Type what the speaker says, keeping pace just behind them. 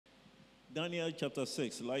Daniel chapter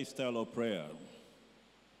 6, lifestyle of prayer.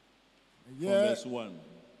 From verse 1.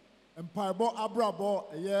 Empire abrabo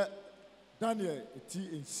Daniel eti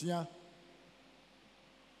ensia.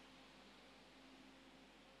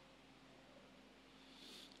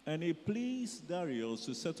 And it pleased Darius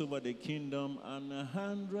to set over the kingdom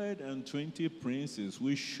 120 princes,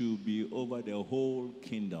 which should be over the whole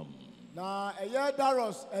kingdom. Na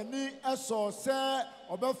Darius eni eso se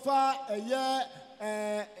obefa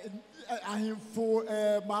ahimfo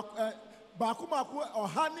bakumaku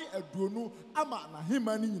ohani eduonu ama na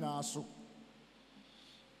himani nyina so.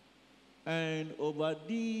 And over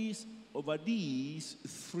these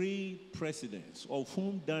 3 presidents, of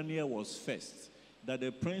whom Daniel was first, that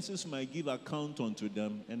the princes might give account unto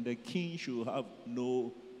them, and the king should have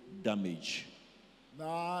no damage.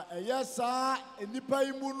 Na eyesa enipa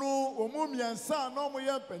imunu omumiensa na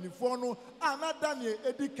omoye mpanifo no ana Daniel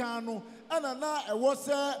edikan no ana na ewo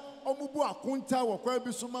se omubu akunta wo kwa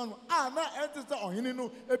bisuma no ana entese ohene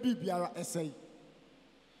no ebibiara esei.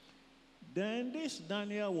 Then this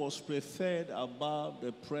Daniel was preferred above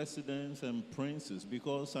the presidents and princes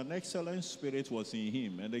because an excellent spirit was in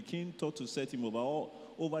him, and the king thought to set him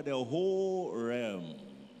over the whole realm.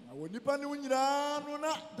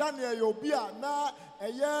 Daniel yobia na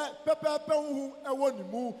eye pepepe hu ewo ni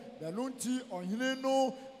mu da nunti ohene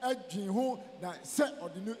no adwin ho na se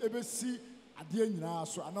odinu ebesi ade nyina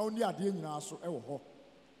so ana oni ade nyina so ewo ho.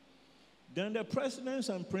 Then the presidents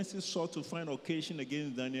and princes sought to find occasion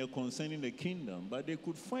against Daniel concerning the kingdom, but they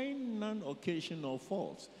could find none occasion or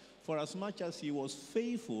fault. For as much as he was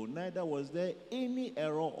faithful, neither was there any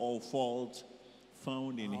error or fault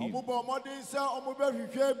found in him.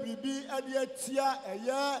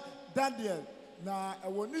 Daniel na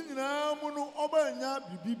ewoni nyina mu no obanya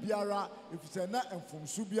bibi biara efise na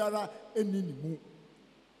enfumsu biara enini mu.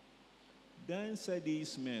 Then said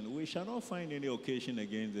these men, we shall not find any occasion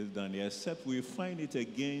against this Daniel, except we find it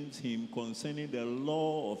against him concerning the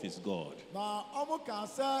law of his God. Na omuka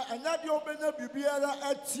se enya de obenya bibiara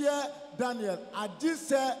etie Daniel agi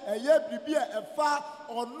se eye bibia efa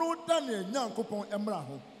onu Daniel nyankopon emra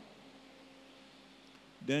ho.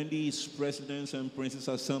 Then these presidents and princes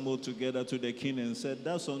assembled together to the king and said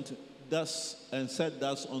thus unto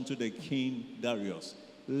the king Darius,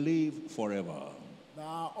 live forever.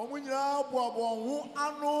 Na omunyira boabo hu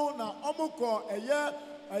anu na omuko eye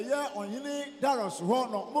ohini Darius ho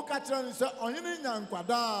no omuka kire ni se ohini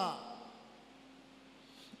nyankwada.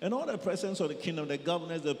 And all the presidents of the kingdom, the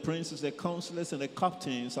governors, the princes, the counselors, and the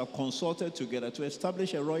captains are consulted together to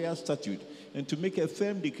establish a royal statute and to make a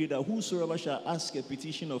firm decree that whosoever shall ask a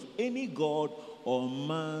petition of any god or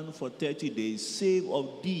man for 30 days, save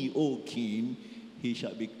of thee, O king, he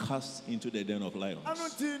shall be cast into the den of lions.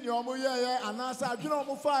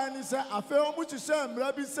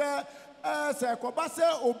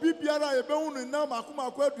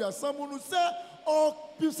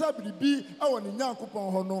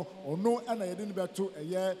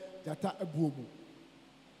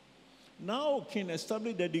 Now King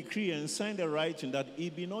established the decree and signed the writing that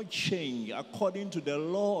it be not changed according to the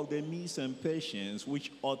law of the Medes and Persians,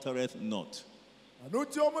 which uttereth not.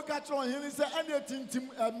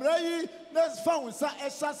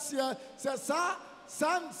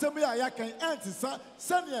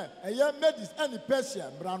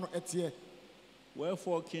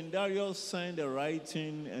 Wherefore King Darius signed the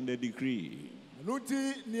writing and the decree.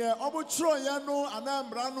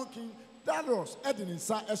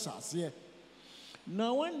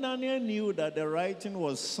 Now when Daniel knew that the writing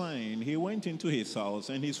was signed, he went into his house,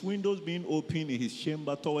 and his windows being open in his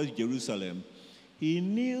chamber towards Jerusalem, he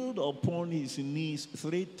kneeled upon his knees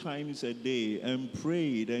 3 times a day and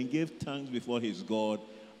prayed and gave thanks before his God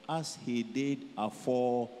as he did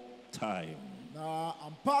aforetime. Na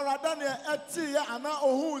ampara Daniel eti ya ana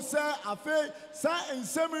ohun se afe sa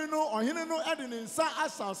nsemi no ohene no ede ne nsa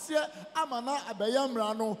asase amana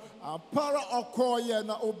abeyamra no ampara okoye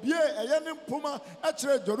na obie eye ne mpoma e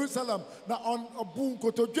kire Jerusalem na obu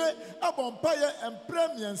nkotodwe abompa ye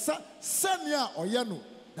empremiensa senia oye no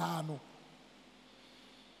da no.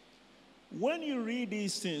 When you read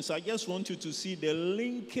these things, I just want you to see the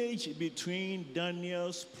linkage between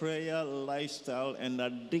Daniel's prayer lifestyle and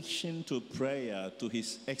addiction to prayer to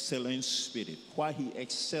his excellent spirit, why he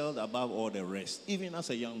excelled above all the rest, even as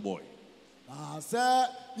a young boy.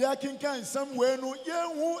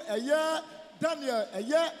 Daniel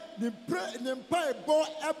nimpa ebo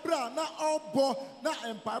ebra na obo na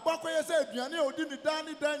empa ebo akoye se aduane odi ni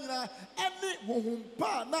dani danyina eni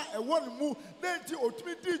wohumpa na ewo ne mu na nti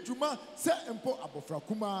otumi di djuma se empo abofra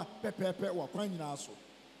kuma pepepe wa kwan nyina so.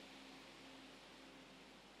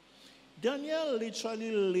 Daniel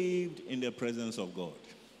literally lived in the presence of God.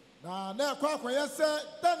 And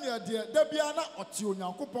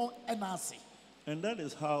that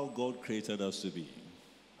is how God created us to be.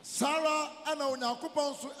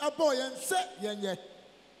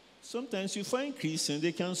 Sometimes you find Christians,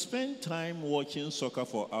 they can spend time watching soccer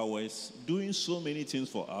for hours, doing so many things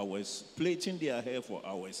for hours, plaiting their hair for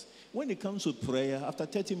hours. When it comes to prayer, after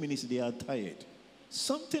 30 minutes, they are tired.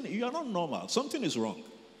 You are not normal. Something is wrong.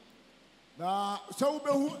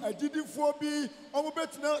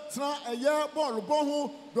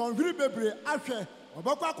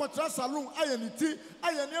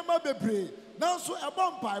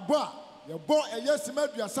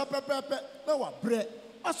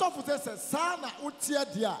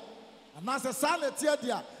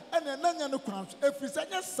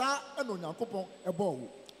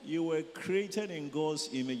 You were created in God's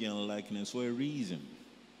image and likeness for a reason.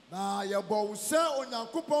 And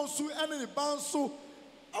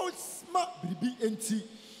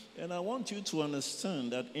I want you to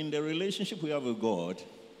understand that in the relationship we have with God,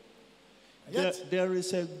 there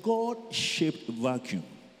is a God-shaped vacuum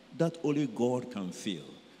that only God can fill.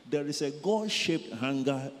 There is a God-shaped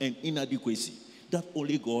hunger and inadequacy that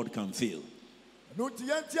only God can fill.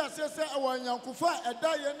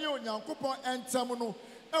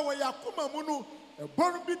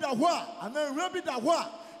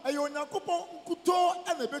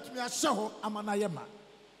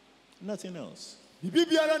 Nothing else.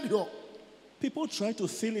 People try to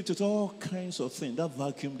fill it with all kinds of things, that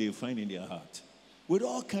vacuum they find in their heart, with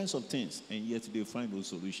all kinds of things, and yet they find no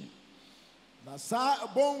solution.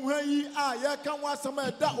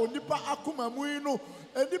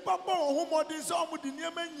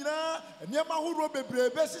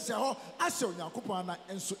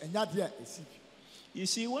 You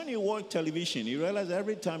see, when you watch television, you realize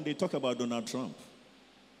every time they talk about Donald Trump,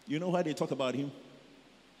 you know why they talk about him?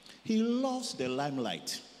 He loves the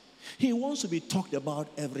limelight. He wants to be talked about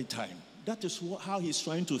every time. That is how he's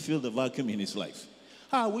trying to fill the vacuum in his life.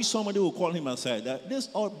 I wish somebody would call him aside that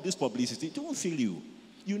all this publicity don't fill you.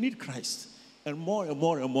 You need Christ and more and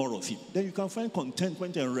more and more of him. Then you can find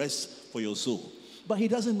contentment and rest for your soul. But he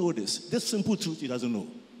doesn't know this. This simple truth he doesn't know.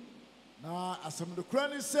 Now, as some of the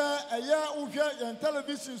crannies say, a year in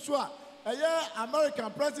television, a year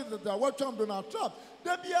American president that watch on Donald Trump.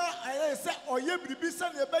 Debia, I say, or ye be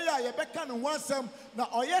sent a bear, ye beckon and want some. Now,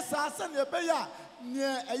 or yes, I send a bear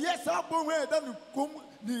near a yes, I'll go where then come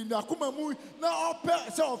the Nakumamu. Now,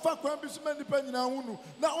 so fuck one businessman depending on who.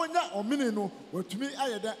 Now, on that or minino, or to me,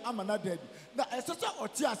 I'm not dead. Now, as such or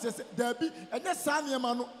Tia says, there be and that's Sanya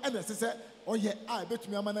Manu, and as I said, oh, yeah, I bet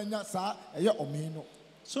me a man and Yasa, a year or mino.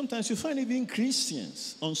 Sometimes you find even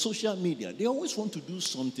Christians on social media, they always want to do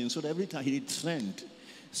something so that every time they trend.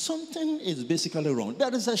 Something is basically wrong.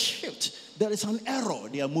 There is a shift. There is an error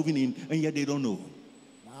they are moving in, and yet they don't know.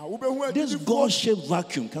 This God-shaped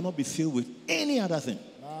vacuum cannot be filled with any other thing.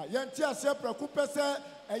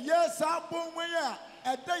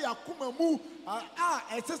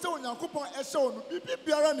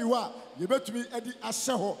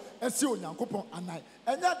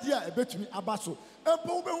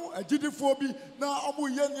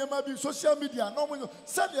 Social media,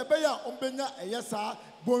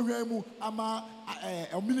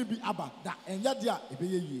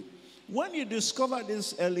 when you discover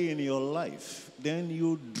this early in your life, then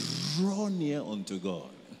you draw near unto God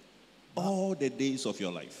all the days of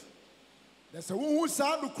your life. As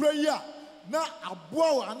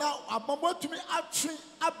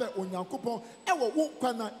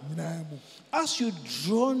you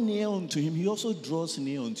draw near unto him, he also draws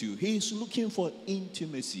near unto you. He is looking for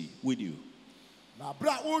intimacy with you.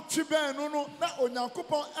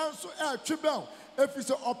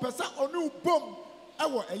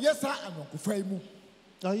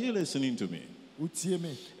 Are you listening to me?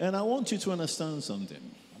 And I want you to understand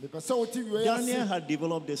something. Daniel had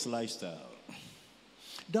developed this lifestyle.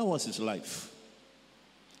 That was his life,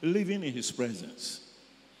 living in his presence.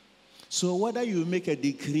 So whether you make a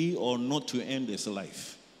decree or not to end his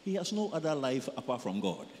life, he has no other life apart from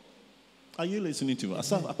God. Are you listening to me?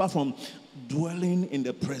 Apart from dwelling in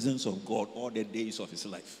the presence of God all the days of his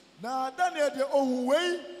life.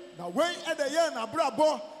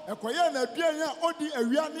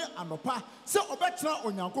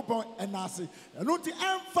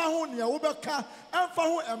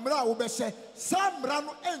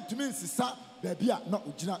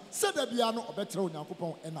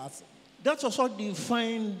 That's also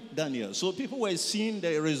defined Daniel. So people were seeing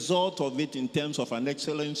the result of it in terms of an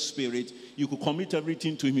excellent spirit. You could commit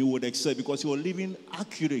everything to him, he would excel because he was living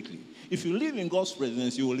accurately. If you live in God's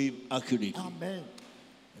presence, you will live accurately. Amen.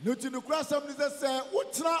 no ti no kura sam ni se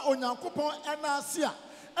wotra onyankopon ena ase a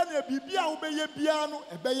ena bibia wo beye bia no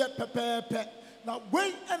ebeye pepepe na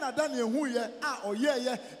when ena da na ehu ye a oye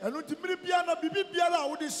ye eno ti miri bia na bibi biara a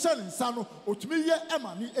wo de hye nsa no otumi ye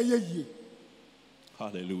ema ni eye yie.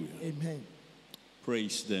 Hallelujah. Amen.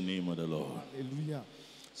 Praise the name of the Lord. Hallelujah.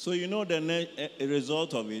 So you know the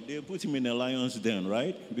result of it, they put him in a lion's den,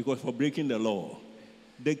 right? Because for breaking the law.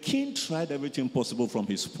 The king tried everything possible from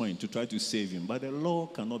his point to try to save him, but the law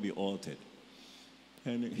cannot be altered.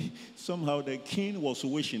 And somehow the king was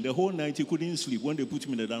wishing, the whole night he couldn't sleep when they put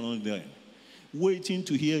him in the lion's den, waiting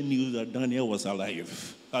to hear news that Daniel was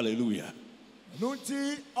alive. Hallelujah.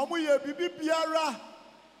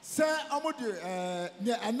 Say amudi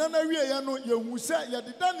ne anana wie ye no yehu se ye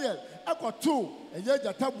de Daniel ekoto eye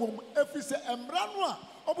jatabom efise emra no a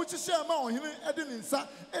obuchise ma ohene e de nsa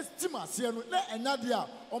estima se no na enyade a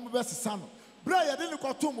ombesesa no bra ye de ne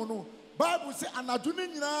koto mu no Bible say anadu ni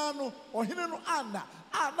nyina no ohene no ana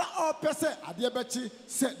opese ade bechi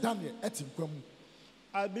se Daniel etinkwamu.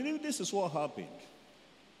 I believe this is what happened.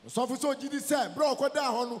 So for so jidi say bra okoda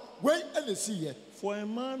ho no we enesi ye. For a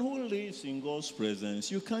man who lives in God's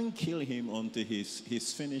presence, you can't kill him until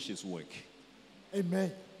he's finished his work.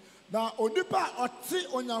 Amen. Now, onipa oti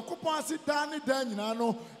onyankopon ase dan ni dan nyina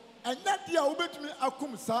no, enya dia obetumi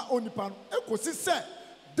akum sa onipa no, ekosi se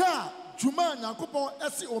da juma nyankopon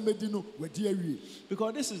ese omedi no wadi awie.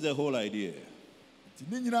 Because this is the whole idea.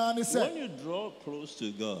 When you draw close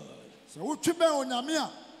to God,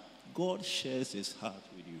 God shares his heart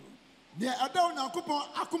with you.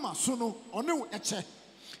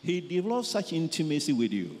 He develops such intimacy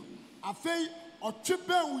with you.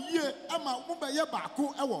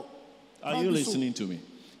 Are you listening to me?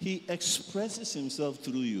 He expresses himself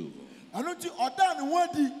through you.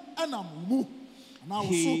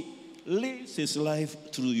 He lives his life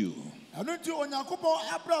through you.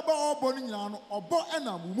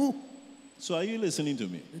 So are you listening to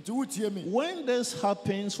me? When this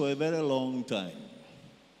happens for a very long time,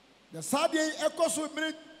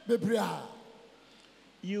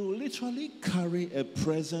 you literally carry a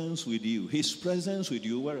presence with you, his presence with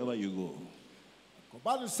you wherever you go.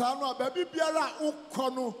 So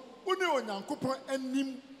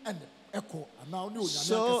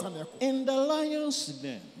in the lion's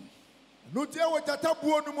den,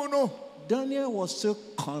 Daniel was still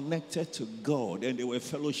connected to God and they were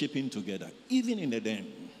fellowshipping together, even in the den.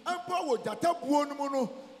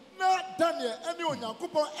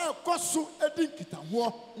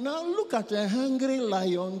 Now look at a hungry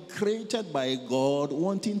lion created by God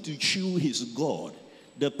wanting to chew his God.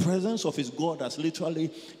 The presence of his God has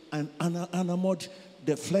literally enamored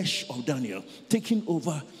the flesh of Daniel, taking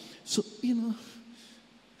over. So,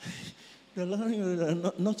 the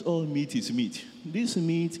lion, not all meat is meat. This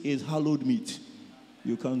meat is hallowed meat.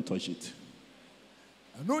 You can't touch it.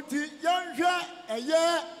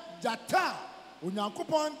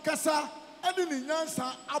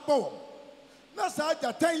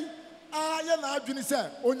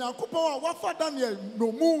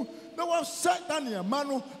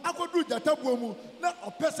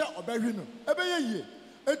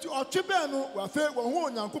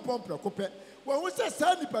 When we say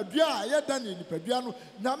Sani Padua, Yadani Nipaduano,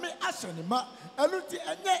 Name Asanima, Aluti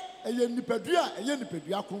Ene, Nipadua,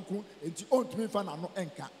 Nipadua Kunku, and you own to me fan no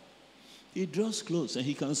enka. He draws close and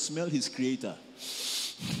he can smell his creator.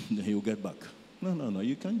 Then he will get back. No,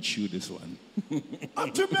 you can't chew this one.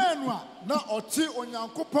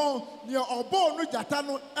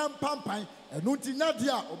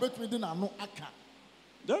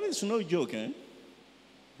 That is no joke, eh?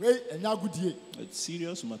 It's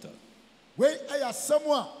serious matter.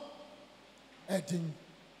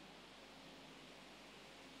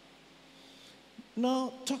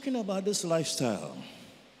 Now, talking about this lifestyle,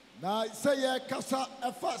 I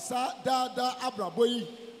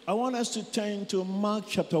want us to turn to Mark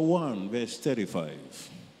chapter 1, verse 35.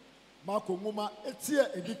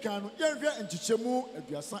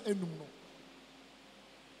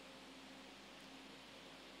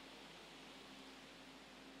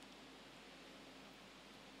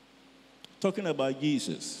 Talking about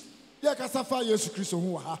Jesus.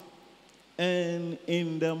 And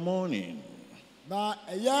in the morning,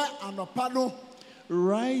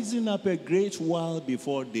 rising up a great while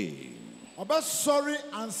before day,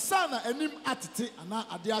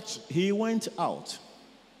 he went out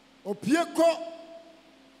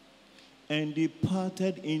and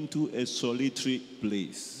departed into a solitary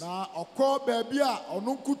place.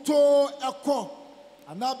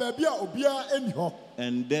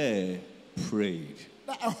 And there prayed.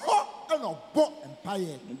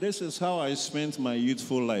 This is how I spent my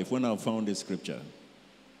youthful life when I found the scripture.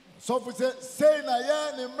 So for say na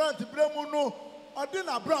ya ne mranti bremu no odi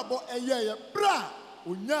na brabo eye bra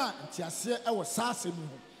onya ntiase e wo saase mi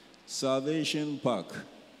ho. Salvation Park.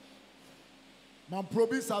 Man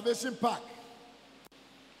probi Salvation Park.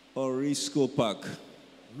 Or Risco Park.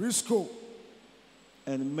 Risco.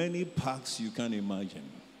 And many parks you can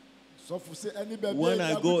imagine. So for say any baby. When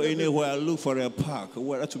I go anywhere, I look for a park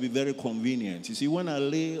where that will be very convenient. You see, when I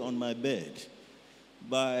lay on my bed,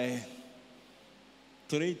 by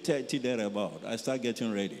 3:30 thereabout, I start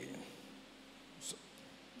getting ready.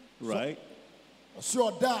 Right?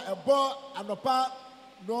 So that about anopa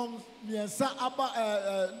no miensa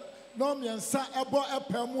aba no miensa ebo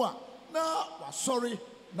epemua na sorry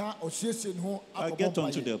na osiesie ho. I get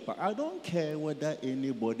onto the park. I don't care whether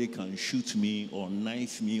anybody can shoot me or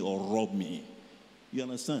knife me or rob me. You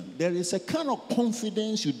understand? There is a kind of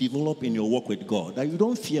confidence you develop in your work with God that you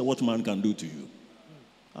don't fear what man can do to you.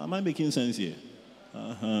 Am I making sense here?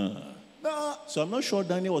 So I'm not sure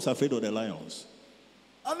Daniel was afraid of the lions.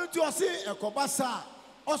 Anu ti o se ekobasa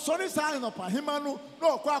osori sa no pahimanu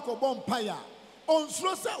no okwa akobom paya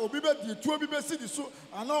onsuro se obi be die tuo bi be si di so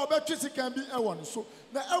ana obetwe sikan bi e won so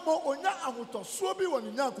na emo onya ahotoso bi won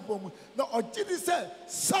nya akopom na ogidi se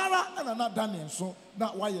Sara na Daniel so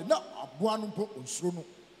na waye na aboa no po onsuro no.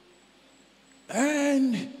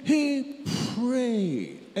 And he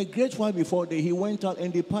prayed. A great while before day, he went out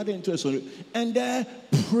and departed into a solitude, and there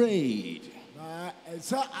prayed.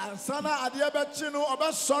 This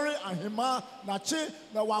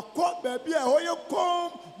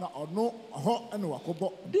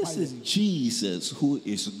is Jesus, who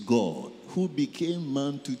is God, who became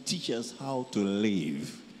man to teach us how to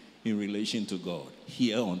live in relation to God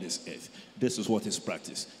here on this earth. This is what his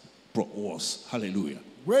practice was. Hallelujah.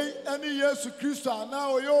 We any Yesu Christo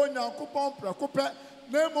now yo nyankopon prekope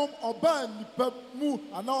nemom oba nipa mu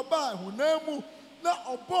ana oba hunemu na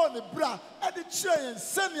obo ne bra e de kire yen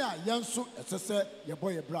sania yenso esese ye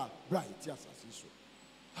boy bra iti asase so.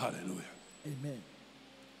 Hallelujah. Amen.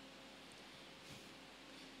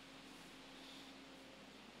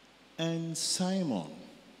 And Simon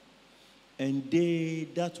and they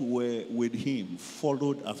that were with him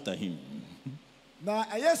followed after him. Na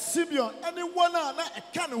aye Simeon anyone na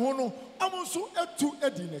eka ne ho no amonso etu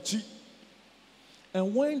edi nachi.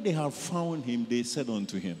 And when they had found him, they said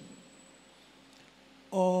unto him,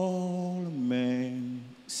 all men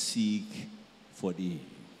seek for thee.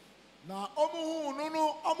 Na omu no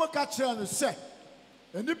no omu ka kire no se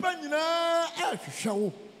enipa nyina ehwehwe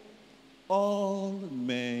wo. All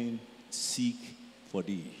men seek for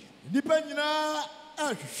thee. Enipa nyina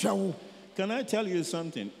ehwehwe wo. Can I tell you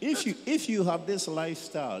something? If you have this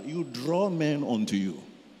lifestyle, you draw men unto you.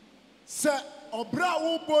 Se obra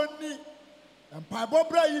wo boni empaibo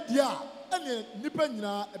bra yidia ene nipa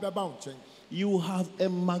nyina ebeba wo chen. You have a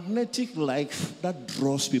magnetic life that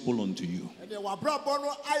draws people unto you. Ene wa bra bo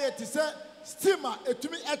no ayeti se steamer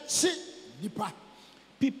etumi echi nipa.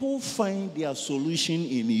 People find their solution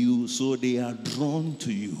in you, so they are drawn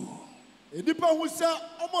to you. Nipa hu se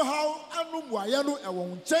omo haw anu muaye no ewo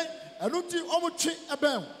wo chen.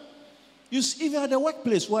 You see, if you're at the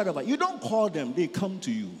workplace, wherever, you don't call them, they come to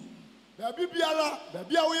you.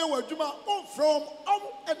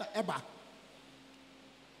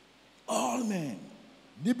 All men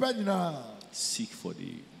seek for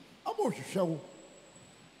thee.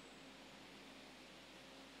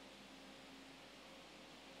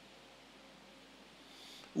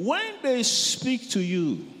 When they speak to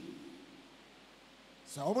you,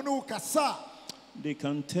 they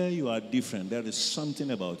can tell you are different. There is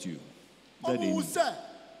something about you that they need.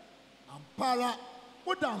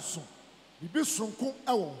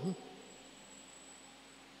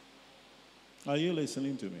 Are you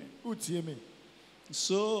listening to me?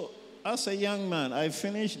 So, as a young man, I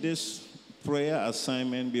finished this prayer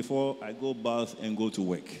assignment before I go bath and go to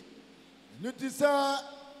work.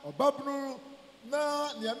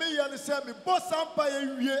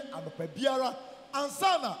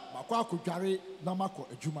 Ansana makwa kudware na mako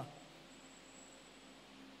adwuma.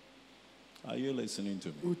 Are you listening to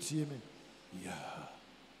me? Utie me. Yeah.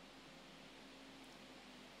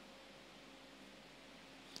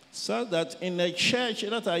 So that in a church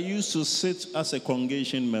that I used to sit as a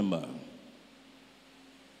congregation member,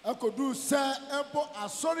 akodu se empo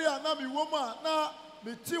asori ana mi woma na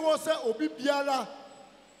mi ti wo se obi biara.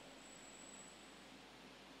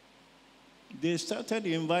 They started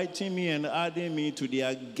inviting me and adding me to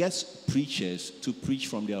their guest preachers to preach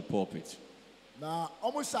from their pulpit. I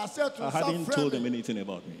hadn't told them anything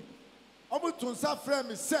about me.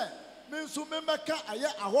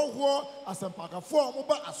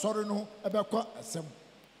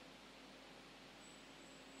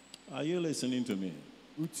 Are you listening to me?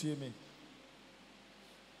 Utie me.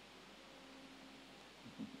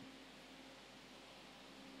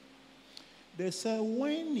 They say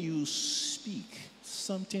when you speak,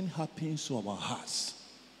 something happens to our hearts.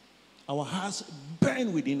 Our hearts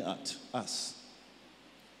burn within us.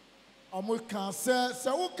 Amuka se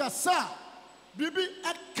ukasa bibi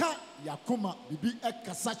eka yakuma bibi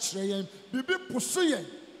eka sachreyen bibi pusuyen.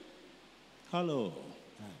 Hello.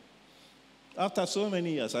 After so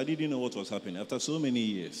many years, I didn't know what was happening. After so many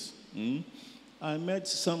years, I met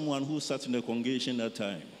someone who sat in the congregation that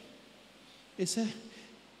time. He said,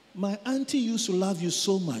 my auntie used to love you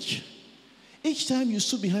so much. Each time you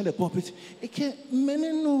stood behind the pulpit,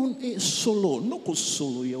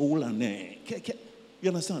 you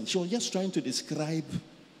understand? She was just trying to describe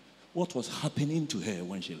what was happening to her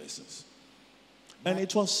when she listens. And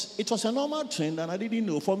it was a normal trend, and I didn't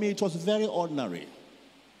know. For me, it was very ordinary.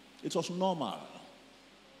 It was normal.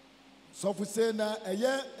 So for saying that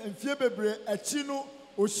bebre echino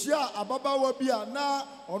oshia ababawa bia na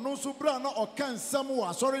ono so bra na oka nsam wo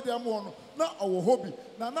asori dem wo na owo hobi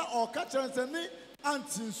na oka kire ni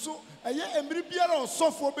anti nso eye emiri biara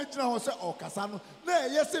osofo begina ho se okasa no na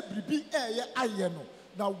eye se bibi eye aye no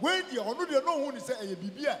na when de ono de no hu ni se eye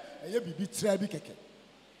bibi eye bibi tira bi keke.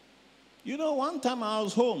 You know, one time I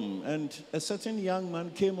was home and a certain young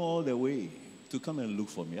man came all the way to come and look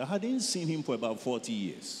for me. I hadn't seen him for about 40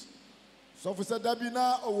 years. So for said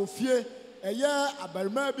Dabina or Fie, a year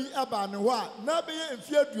abarma bi aba ne ho a na be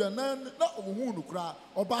mfie aduanan na ohu nu kra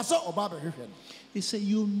obasa obaba hwehwe. He said,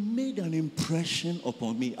 you made an impression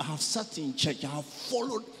upon me. I have sat in church, I have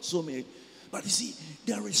followed so many. But you see,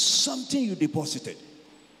 there is something you deposited.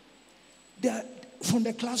 There, from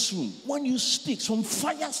the classroom, when you speak, some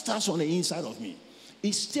fire starts on the inside of me.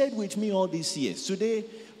 It stayed with me all these years. Today,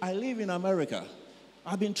 I live in America.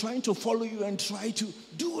 I've been trying to follow you and try to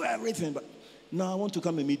do everything, but now I want to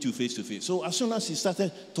come and meet you face to face. So as soon as he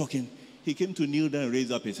started talking, he came to kneel down and raise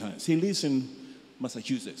up his hands. He lives in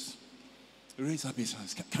Massachusetts. He raised up his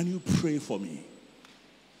hands. Can you pray for me?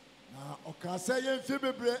 Okay, say mfie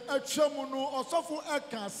bebre atwamu no osofo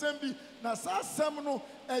eka asem bi na sa asem no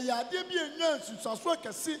eyade bi enyan susaso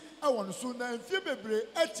kese ewon so na mfie bebre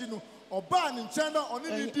ati no oba ni nchen na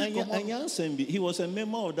oni di he was a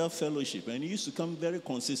member of that fellowship and he used to come very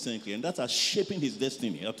consistently, and that has shaping his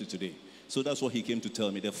destiny up to today. So that's what he came to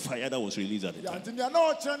tell me, the fire that was released at the time. Yeah, na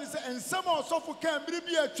o ni say ensem osofo kan biri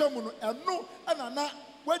bi atwamu no eno na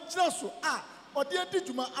wajira so a ode adi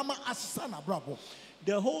djuma ama asesa na brabo.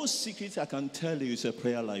 The whole secret I can tell you is a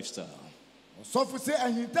prayer lifestyle. So for say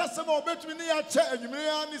and he does some between the chair and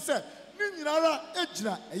you say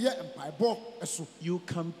you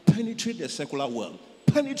can penetrate the secular world,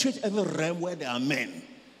 penetrate every realm where there are men,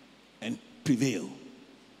 and prevail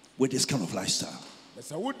with this kind of lifestyle.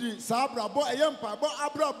 Woody Sabra boy, a young papa,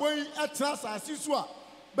 Abra boy at Trasa, Siswa,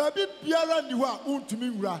 Baby Biara Niwa,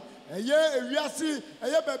 Untumira, a year, a yasi, a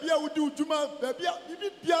year baby would do to my baby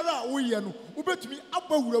Biara, Uyan, Ubet me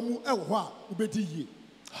Abba Uramu Elwa, Ubeti.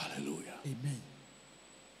 Hallelujah. Amen.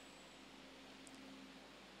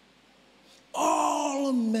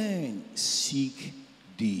 All men seek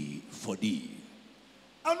thee for thee.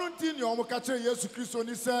 I don't think you are catching Jesus Christ on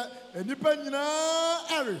this, and depending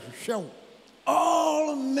on show.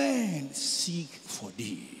 All men seek for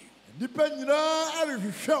thee.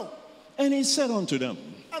 And he said unto them,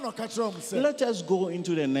 let us go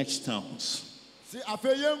into the next towns, that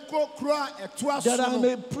I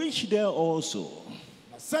may preach there also.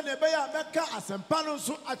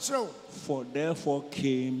 For therefore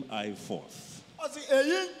came I forth.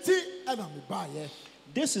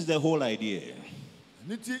 This is the whole idea.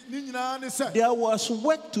 There was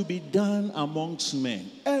work to be done amongst men.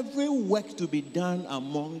 Every work to be done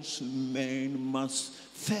amongst men must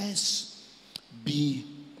first be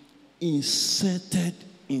inserted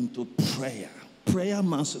into prayer. Prayer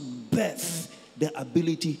must birth the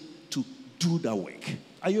ability to do that work.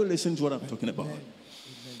 Are you listening to what I'm talking about?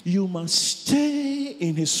 You must stay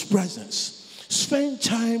in his presence. Spend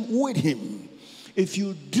time with him. If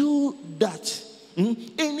you do that,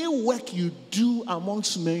 any work you do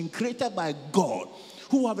amongst men created by God,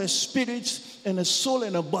 who have a spirit and a soul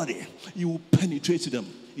and a body, you will penetrate them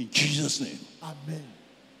in Jesus' name. Amen.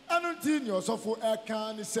 I don't think you're so for air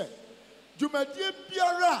can say. You may dear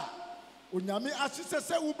Biara. Unyami asise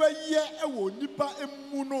se ubeye ewo nipa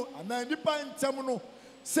emuno ana nipa ntemuno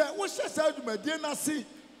se wo hyesa dwumadie nase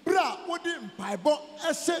bra wodi mpaibo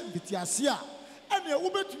ehye bitiase a ene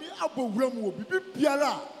wobetumi abowuram wo bibi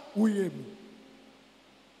biara wo yemi.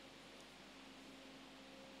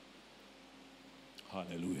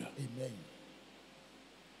 Hallelujah. Amen.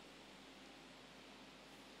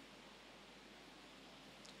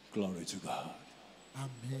 Glory to God.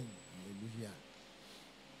 Amen. Hallelujah.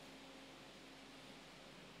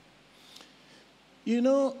 You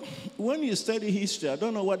know, when you study history, I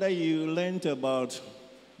don't know whether you learned about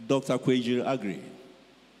Dr. Kwejiri Agri.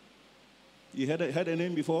 You heard a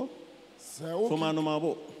name before? From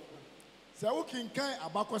Anumabo. Dr.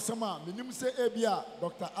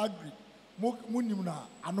 Agri.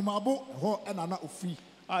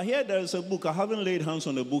 I hear there is a book. I haven't laid hands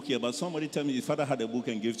on the book yet, but somebody tell me his father had a book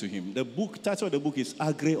and gave to him. The book, title of the book is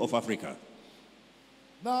Agri of Africa.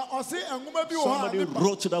 Somebody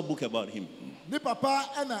wrote that book about him.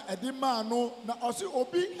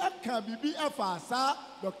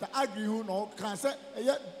 Dr. Agri who no can say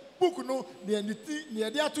book no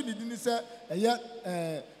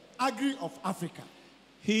Agri of Africa.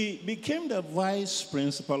 He became the vice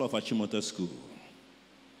principal of Achimota School.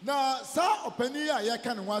 Now, sa openi ya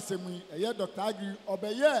kan wasemu Dr. Agri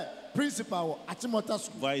obeye principal Achimota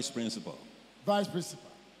School. Vice principal. Vice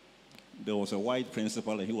principal. There was a white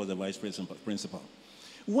principal and he was a vice principal.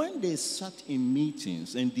 When they sat in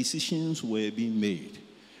meetings and decisions were being made,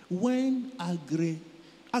 when Agri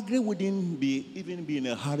wouldn't even be in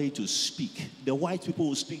a hurry to speak. The white people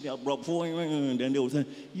would speak their bravo, and then they would say,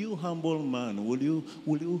 "You humble man, will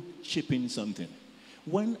you chip in something?"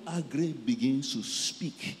 When Agri begins to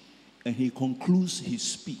speak and he concludes his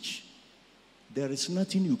speech, there is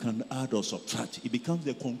nothing you can add or subtract. It becomes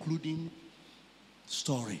the concluding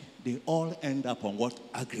story. They all end up on what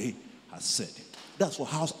Agri has said. That's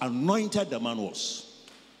how anointed the man was.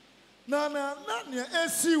 Na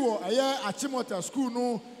AC wo Achimota School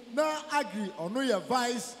no na Agri ono ye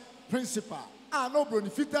vice principal. No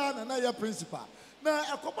Bronifita na ye principal. Na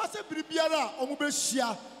ekopase biribiara omo be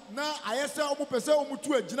hia na ayese omo pese omo tu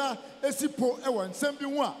agina esipo e won nsem bi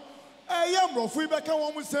ho a mrofo be ka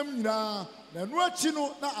won nsem nyina na no achi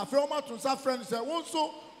no na afre omo atonsa friend say won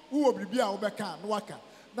so wo biribia wo be ka no waka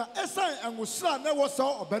na esan angusra na wo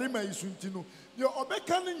so obarima isunti no ye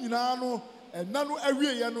obeka no nyina no enna no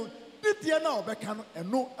awie ye no.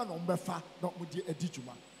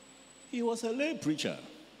 He was a lay preacher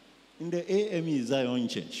in the AME Zion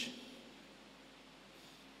Church.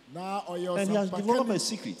 And he has developed a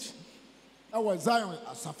secret.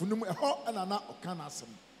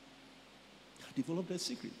 Developed a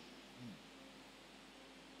secret.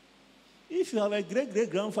 If you have a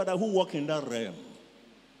great-great-grandfather who walked in that realm,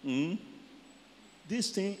 this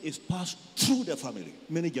thing is passed through the family,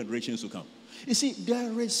 many generations to come. You see,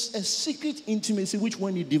 there is a secret intimacy which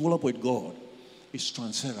when you develop with God, is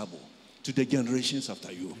transferable to the generations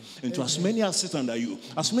after you. And to as many as sit under you,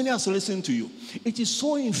 as many as listen to you. It is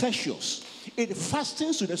so infectious. It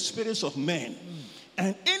fastens to the spirits of men.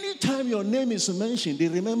 And anytime your name is mentioned, they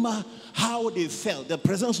remember how they felt, the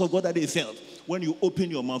presence of God that they felt when you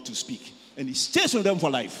open your mouth to speak. And it stays with them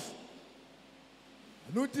for life.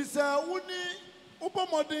 Notice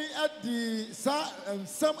Upamodi at the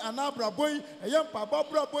some anabra boy, a young papa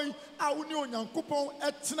boy, a union young coupon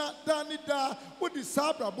at Tina Danida, with the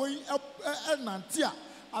Sabra boy and Nantia.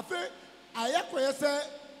 I feel I acquire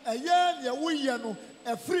a year, we a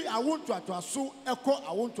free I want to atwasu, echo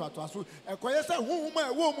I want to atwasu, a quiesa whom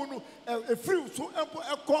my woman, a free so ample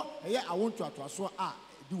echo, a year I want to atwasu,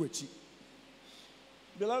 do it.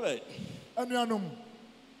 Beloved, and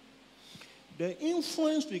the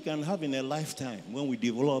influence we can have in a lifetime when we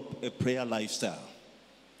develop a prayer lifestyle,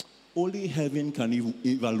 only heaven can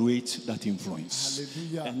evaluate that influence.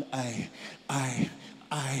 Hallelujah. And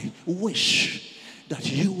I wish that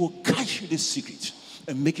you will catch this secret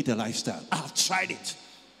and make it a lifestyle. I've tried it,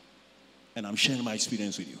 and I'm sharing my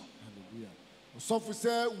experience with you. Hallelujah. So for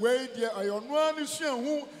say, wait there, I on one issue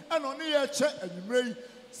who and only a check and you may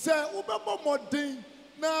say, Ubaba more ding.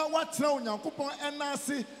 Now what's now on your coupon and I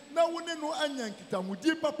say. Na woni no anyankita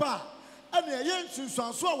mudi papa ana ye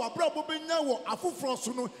nsunsuanso a wabrabo benya wo afoforo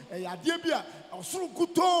so no e ade bia osoro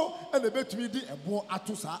kuto ana betumi di ebo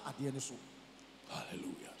ato sa ade ne so.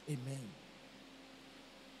 Hallelujah. Amen.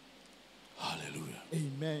 Hallelujah.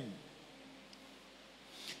 Amen.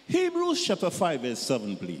 Hebrews chapter 5 verse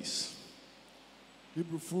 7 please.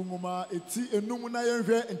 Hebrew funguma eti enum na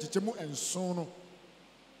yenhwe entichemu enson no.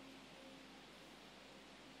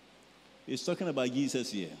 He's talking about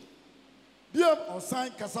Jesus here.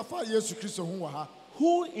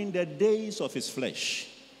 Who in the days of his flesh,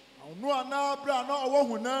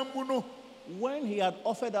 when he had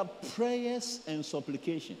offered up prayers and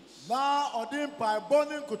supplications,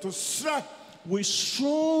 with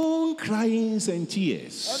strong cryings and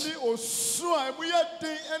tears,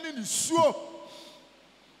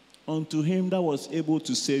 unto him that was able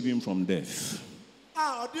to save him from death.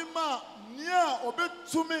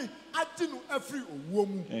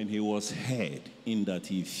 And he was heard in that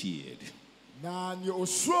he feared. Now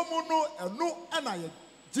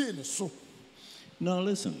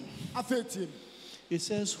listen. It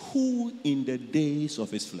says, who in the days of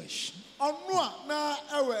his flesh.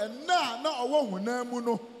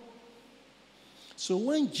 So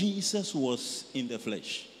when Jesus was in the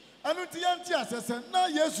flesh,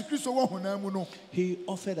 he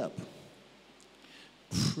offered up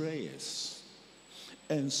prayers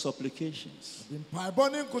and supplications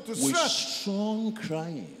with strong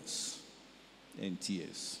cryings and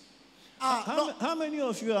tears. How many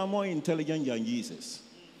of you are more intelligent than Jesus?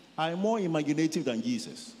 Are more imaginative than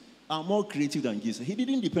Jesus? Are more creative than Jesus? He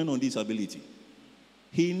didn't depend on this ability.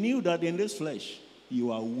 He knew that in this flesh,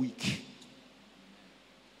 you are weak.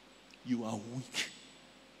 You are weak.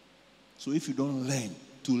 So if you don't learn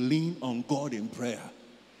to lean on God in prayer,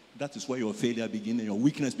 that is where your failure begins and your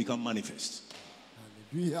weakness becomes manifest.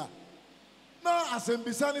 Hallelujah. Now, as in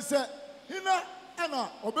Bisani said, Hina ana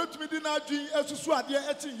obetumi di na adwin esusu ade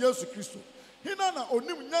etin Yesu Kristo. Hina na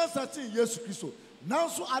onim nyansa tin Yesu Kristo.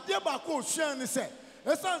 Nanso ade ba ko ohwan ni se,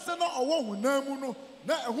 esan se na owo hunam mu no,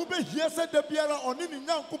 na ehu be hie se da biara oni ni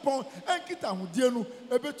Nyankopon enkita hodie no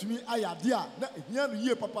ebetumi ayade a na ehia no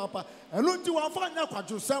yie papa. Eno nti wa fa nya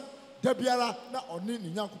kwadwosam da biara na oni ni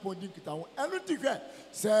Nyankopon di nkita ho. Eno nti hwe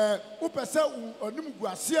se upese onim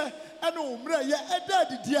guase ene umre ye eda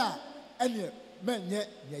didi a ene menye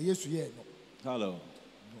ye Yesu ye no. Hello.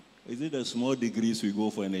 Is it the small degrees we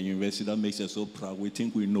go for in the university that makes us so proud? We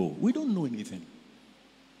think we know. We don't know anything.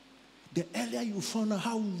 The earlier you find out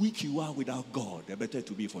how weak you are without God, the better it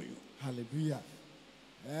will be for you. Hallelujah.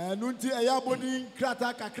 Nunti eya boni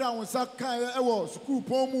krata kakra wonsa kan ewo school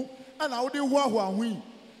pomu ana wode hoahoa hui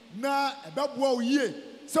na ebeboa oye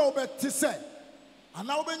se obeti se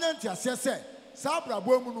ana obenya ntiase se sa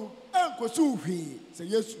brabo mu no enkosu hwe se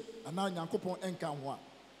Yesu ana Nyankopon enka ho a.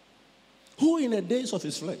 Who in the days of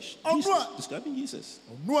his flesh? Describing Jesus.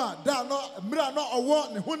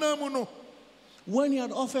 When he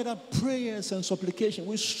had offered up prayers and supplication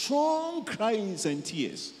with strong cryings and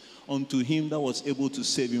tears unto him that was able to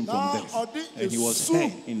save him from death. And he was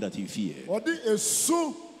heard in that he feared.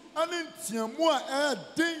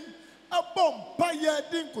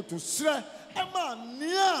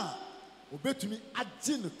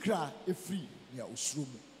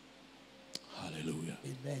 Hallelujah.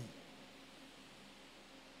 Amen.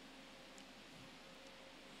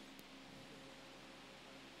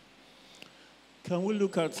 Can we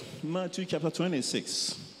look at Matthew chapter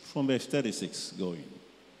 26 from verse 36 going?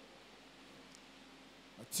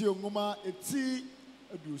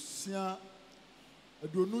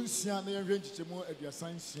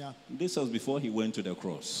 This was before he went to the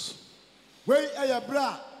cross.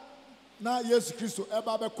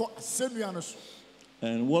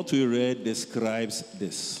 And what we read describes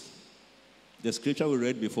this. The scripture we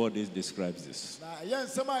read before this describes this.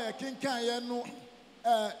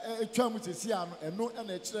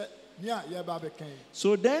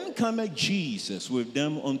 So then cometh Jesus with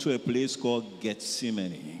them unto a place called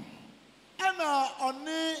Gethsemane.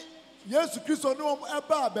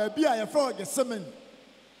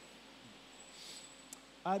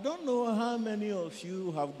 I don't know how many of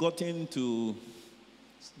you have gotten to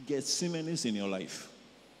Gethsemane in your life.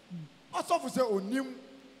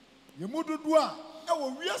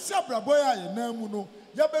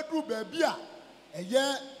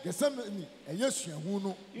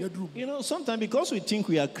 You know, sometimes because we think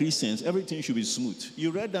we are Christians, everything should be smooth.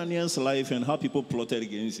 You read Daniel's life and how people plotted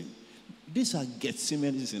against him. These are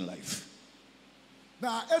Gethsemanes in life.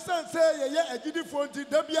 Now,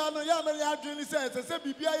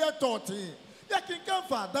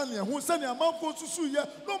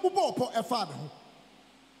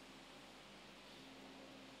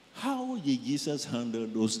 how did Jesus handle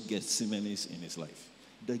those Gethsemanes in his life?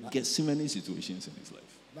 The Gethsemane situations in his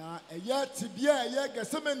life.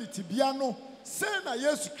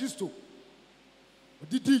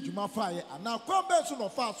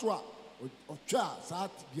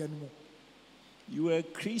 You are a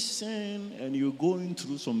Christian and you're going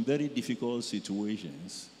through some very difficult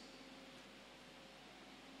situations.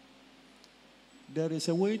 There is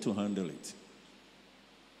a way to handle it.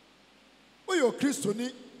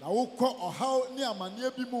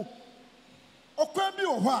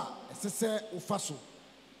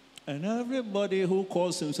 And everybody who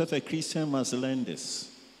calls himself a Christian must learn this.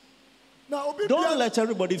 Don't let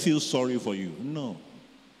everybody feel sorry for you. No.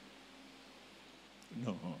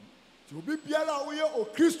 No. Don't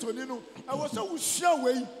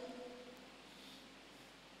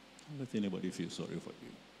let anybody feel sorry for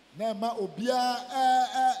you. Nema obia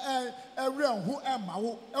hu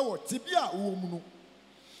emawo ewo tibia wo mu no.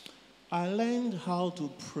 I learned how to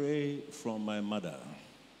pray from my mother.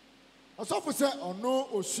 Asofo se ono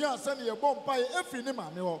osua se ne yebo mpa efiri ne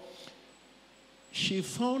maame ho. She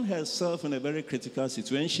found herself in a very critical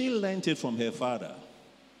situation. She learned it from her father.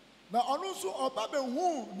 Na ono so oba be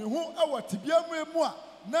hu ne hu ewo tibia mu a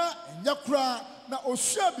na enya kura na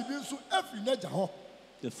osua bibi nso efiri ne gya ho.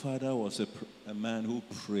 The father was a man who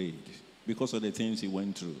prayed because of the things he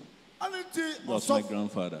went through. That was my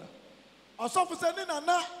grandfather. Asofo se ne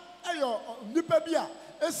nana ayo nipa bia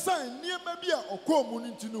esan niema bia okomu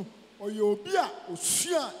ntinu oye obi a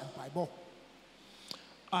osua empaibo.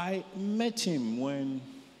 I met him when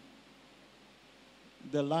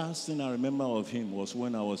the last thing I remember of him was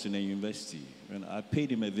when I was in a university, when I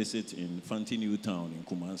paid him a visit in Fanti New Town in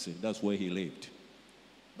Kumasi. That's where he lived.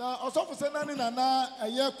 Na osofo se nani nana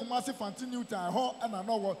eye Kumasi Fanti New Town ho na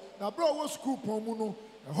no wo na bro wo school pon mu no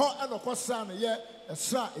ho na kosa na ye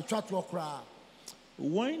esra etwa to kra.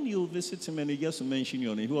 When you visit him and he just mentioned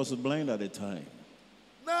your name, he was blind at the time.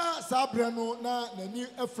 Na sabre no na nani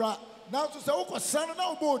efra na to se wo kosa no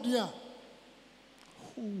na obodi a.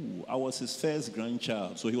 I was his first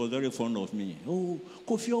grandchild, so he was very fond of me. Oh,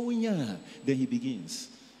 Kofi Owinya. Then he begins.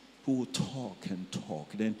 He will talk and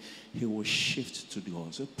talk. Then he will shift to the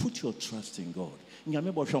God. So put your trust in God.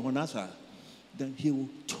 Then he will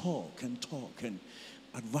talk and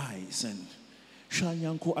advise and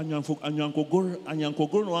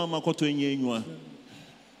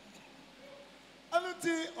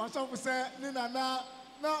Anuti osofo se ni nana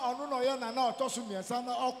na ono no ye nana otoso miensa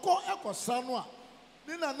na okọ ekosa no a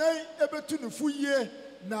ni nana ebetu nufu yie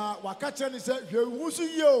na wakache ni se hwewusu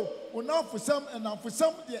yie o onafusam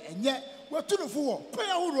enafusam de enye wetu nufu wo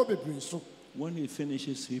paya horo bebre so. When he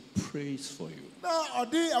finishes, he prays for you. Na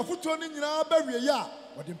odi afuto ni nyina bawie ya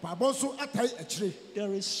odi mpabo so atai akire.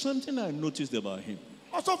 There is something I noticed about him.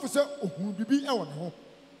 Osofo se ohun bibi e wo ne ho.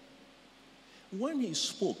 When he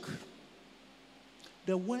spoke,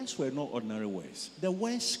 the words were not ordinary words. The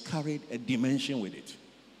words carried a dimension with it.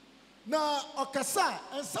 Na okasa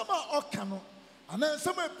ensama okano ana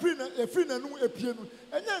ensama efri na nu epie nu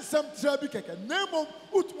enya ensam tra bi keke nemo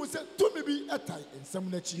utumu se tumi bi etai ensam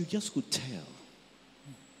na chi. You just could tell.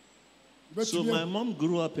 So my mom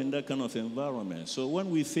grew up in that kind of environment. So when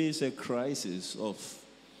we face a crisis of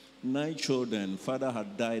 9 children, father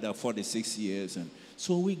had died at 46 years, and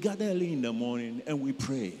so we gather early in the morning and we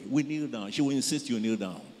pray. We kneel down. She will insist you kneel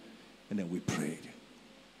down. And then we prayed.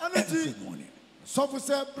 Every morning. So for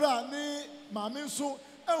say bra ni mami so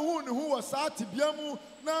ehun ni hu wo sa tibia mu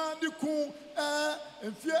na ni kun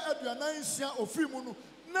enfie aduana nsia ofiri mu no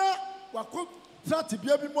na wako tra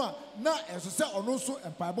tibia bi mu a na eso se ono so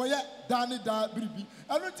empaibo ye da ni da biribi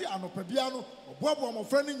anoti anopa bia no oboabo mo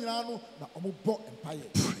fra ni nyina no na omo bo empaye.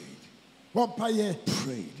 Prayed. And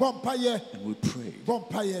we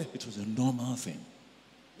prayed. It was a normal thing.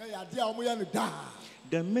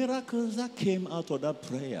 The miracles that came out of that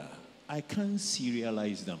prayer, I can't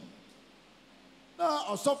serialize them.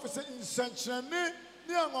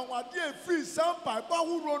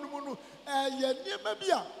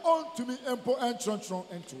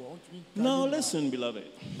 Now listen, beloved.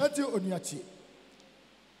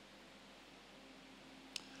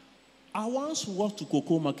 I once walked to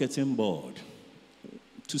Cocoa Marketing Board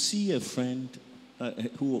to see a friend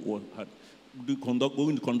who had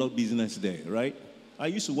going to conduct business there, right? I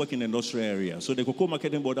used to work in the industrial area. So the Cocoa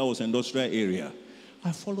Marketing Board, that was an industrial area.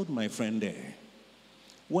 I followed my friend there.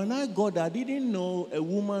 When I got there, I didn't know a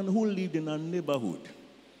woman who lived in our neighborhood,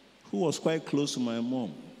 who was quite close to my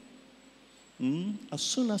mom. As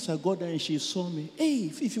soon as I got there and she saw me, hey,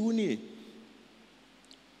 Fiifi, Wuni.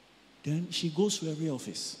 Then she goes to every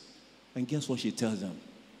office. And guess what she tells them?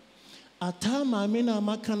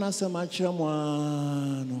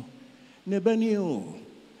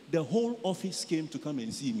 The whole office came to come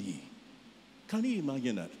and see me. Can you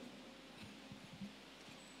imagine that?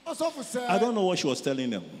 I don't know what she was telling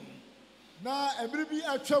them. Na ebribi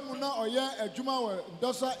atwamu na oye adwuma wa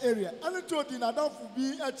industrial area ani to di na danfo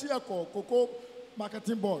bi achi Cocoa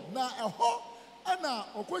Marketing Board na eho ana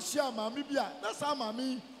okohia maami bi a na sa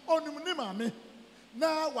maami onum ni maami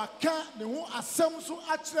na waka ne ho asem so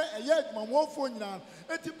akire eye adwumawofo nyina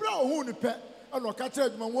eti bra ohu ne pe ana okakire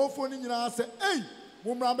adwumawofo ni nyina se ei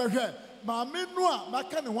mo mra behwe maami no a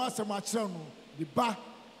maka ne ho asem akire no di ba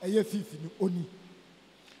eye Fiifi ni oni.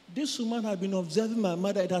 This woman had been observing my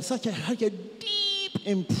mother. It had such a deep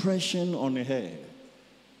impression on her.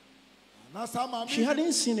 She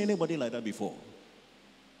hadn't seen anybody like that before.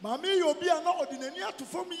 Mami yobi ana odinani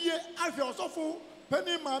atufom ye ahwe osofo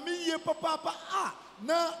pani mami ye papa ah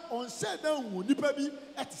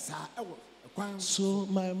So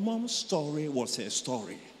my mom's story was a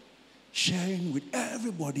story, sharing with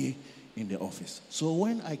everybody in the office. So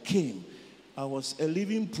when I came, I was a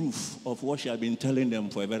living proof of what she had been telling them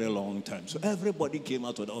for a very long time. So everybody came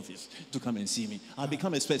out of the office to come and see me. I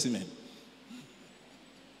become a specimen.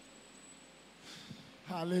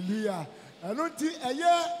 Hallelujah. I don't think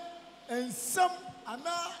and some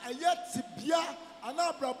ana tibia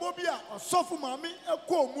ana brabobia or sofu mami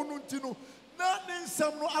eko mununtino na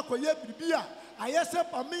nsam no akoye bibia ayese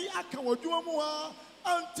pami aka wadwuma mu ha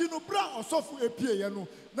antino bra osofu epie ye no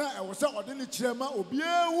na e wo se ode ne kirema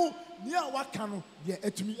obiewu ni a waka no de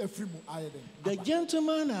etumi afrimu ayeden. The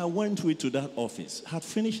gentleman I went with to that office had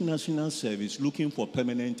finished national service looking for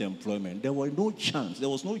permanent employment. There was no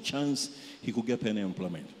chance he could get permanent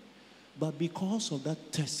employment. But because of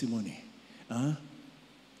that testimony,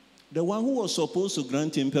 the one who was supposed to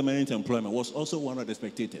grant him permanent employment was also one of the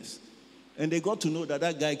spectators. And they got to know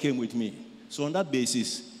that guy came with me. So on that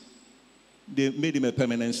basis, they made him a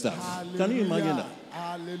permanent staff. Hallelujah. Can you imagine that?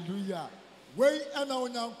 Hallelujah. Wey ana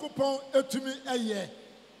onyankopon etumi eye.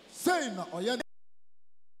 Say na oye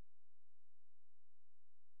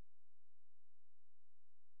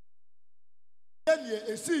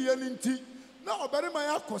esi ye ninti na obarima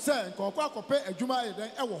ya kose nkoko akope adwuma eden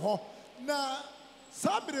ewo ho na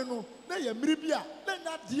sabire no na ye mmiri bia na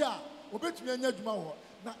nya de a obetumi anya adwuma ho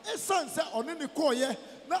na esanse one ne koye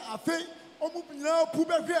na afei omu nyina pu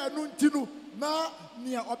behwe anu nti no na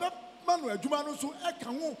nia obe manu adwuma no so eka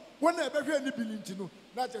ho wona ebehwe ni bilinti no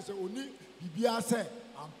na chese oni bibia se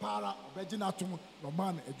ampara obegina tom no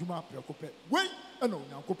man adwuma prekope we na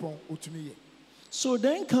onyankopon otumi ye. So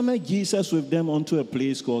then came Jesus with them unto a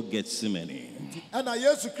place called Gethsemane.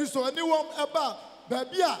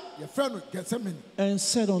 And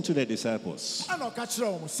said unto the disciples,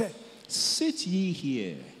 sit ye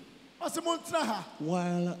here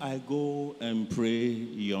while I go and pray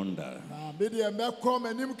yonder.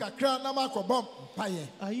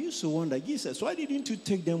 I used to wonder, Jesus, why didn't you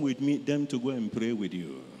take them with me, them to go and pray with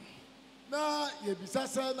you?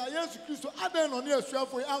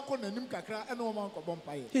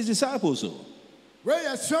 His disciples.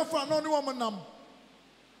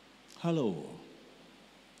 Hello.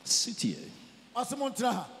 Sit here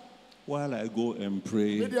while I go and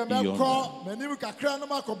pray yonder.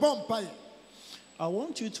 I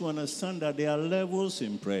want you to understand that there are levels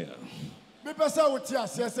in prayer.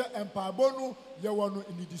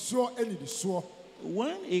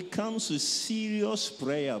 When it comes to serious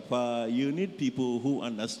prayer, you need people who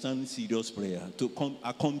understand serious prayer to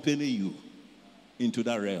accompany you into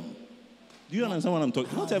that realm. Do you understand what I'm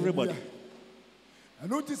talking about? Not everybody. I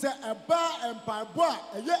notice a bar and pie bar,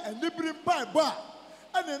 a year and nibbling pie bar.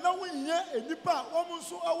 And then now we hear a nipper, woman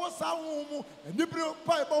so I was home, and nibbling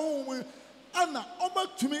pie bar. And now, over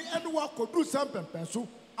to me, and what could do something, pencil,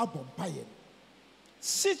 a bumpire.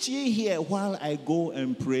 Sit ye here while I go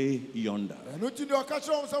and pray yonder. But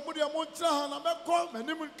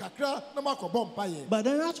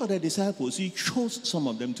then after the disciples, he chose some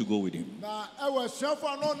of them to go with him.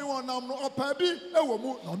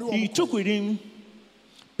 He took with him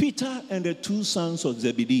Peter and the two sons of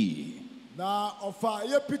Zebedee.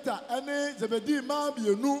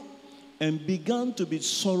 And began to be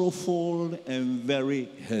sorrowful and very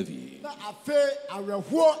heavy.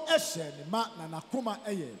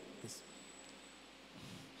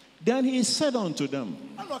 Then he said unto them,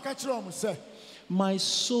 my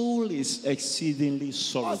soul is exceedingly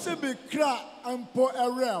sorrowful,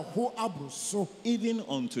 even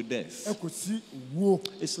unto death.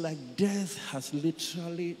 It's like death has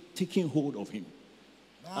literally taken hold of him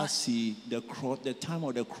as the time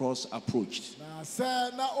of the cross approached.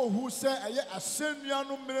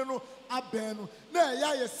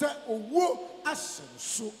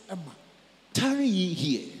 Tarry ye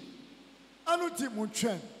here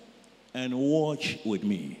and watch with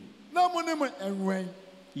me.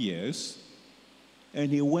 Yes.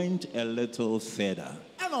 And he went a little further.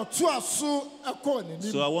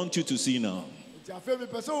 So I want you to see now.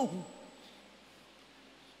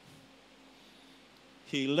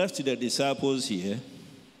 He left the disciples here,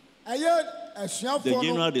 the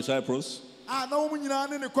general disciples,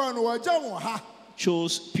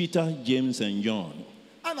 chose Peter, James, and John.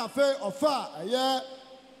 For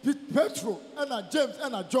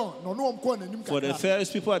the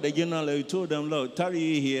first people at the general, he told them, look,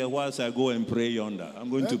 tarry here whilst I go and pray yonder. I'm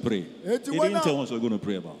going to pray. He didn't tell us what we're going to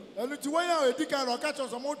pray about.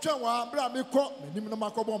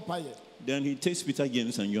 Then he takes Peter,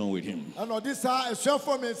 James, and John with him.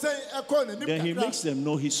 Then he makes them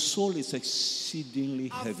know his soul is exceedingly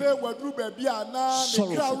heavy,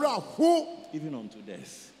 sorrowful, even unto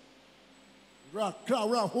death.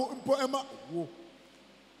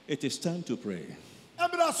 It is time to pray.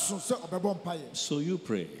 So you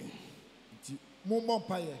pray.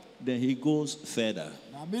 Then he goes further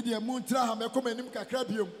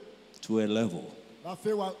to a level.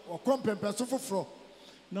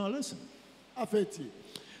 Now listen.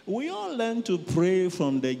 We all learn to pray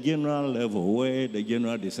from the general level where the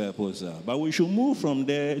general disciples are. But we should move from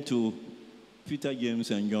there to Peter,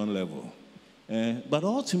 James, and John level. But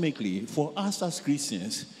ultimately, for us as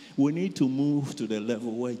Christians, we need to move to the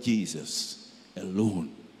level where Jesus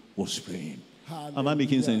alone was praying. Hallelujah. Am I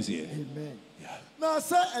making sense here? Amen. Yeah. Now,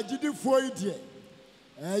 say, I did it for you.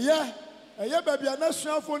 Yeah, baby, I'm not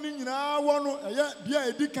sure for you. I want to be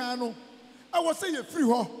a decano. I was saying free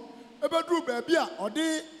ho. About do baby, or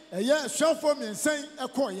day, sure for me and saying a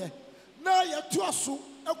coy. Now, you're too so.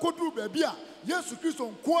 I could do baby. Yes, Christ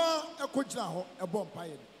on qua a coach now, a bomb pie.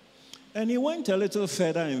 And he went a little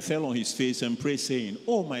further and fell on his face and prayed, saying,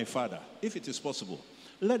 "Oh, my Father, if it is possible,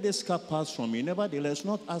 let this cup pass from me. Nevertheless,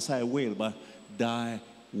 not as I will, but thy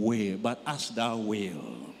will, but as thou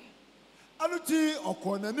will." Anuti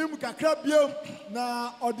okonanim kakrabiam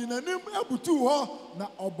na odinanim abutu ho na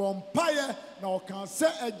obompaye na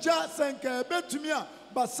okanse eja senka betumi a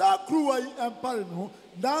basa kruwa empare no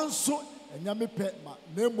nanso enyame pe ma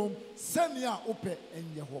nemom senia ope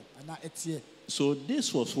enye ho ana etie. So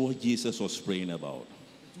this was what Jesus was praying about.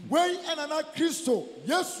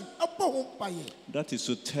 That is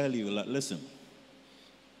to tell you, like, listen,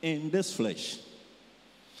 in this flesh,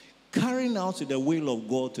 carrying out the will of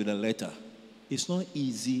God to the letter is not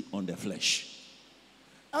easy on the flesh.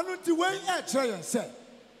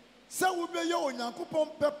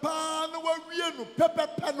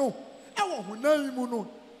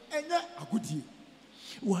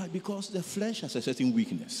 Why? Because the flesh has a certain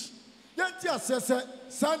weakness.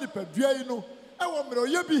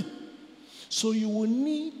 So you will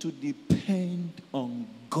need to depend on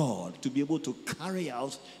God to be able to carry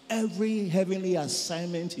out every heavenly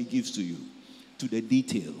assignment he gives to you, to the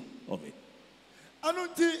detail of it. Now,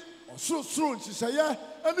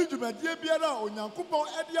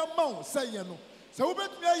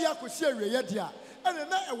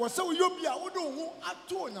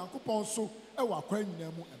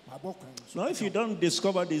 if you don't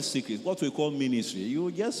discover these secrets, what we call ministry, you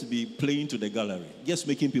will just be playing to the gallery, just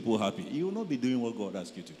making people happy. You will not be doing what God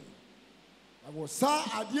asked you to do.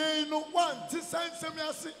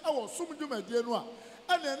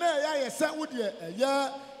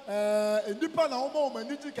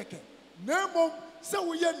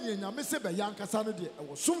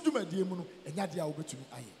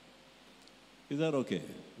 Is that okay?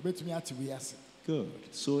 Good.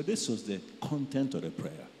 So this was the content of the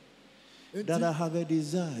prayer. That I have a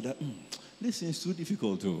desire that this is too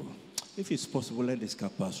difficult to. If it's possible, let this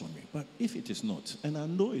cup pass from me. But if it is not, and I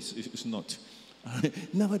know it's not,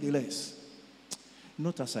 nevertheless,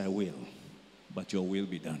 not as I will, but your will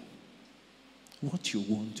be done. What you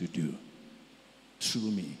want to do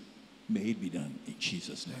through me, may it be done in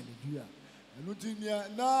Jesus' name. Hallelujah.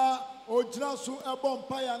 Na ojina so ebom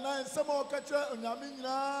paya na nsemo kache onyame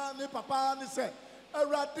ne papa ne se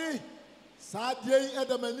awrade saadie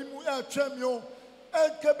edamanimu etwam yo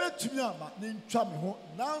enkebetumi ama ne ntwa me ho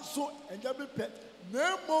nanso enyabe pe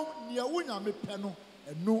na emom ne wonyame pe no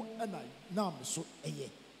eno na me so eye.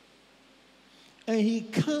 And he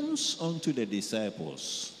comes unto the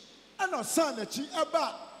disciples and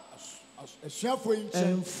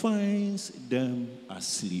finds them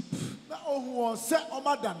asleep.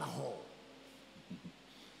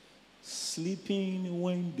 Sleeping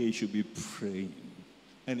when they should be praying.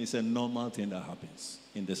 And it's a normal thing that happens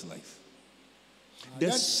in this life.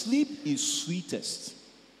 The sleep is sweetest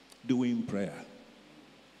doing prayer.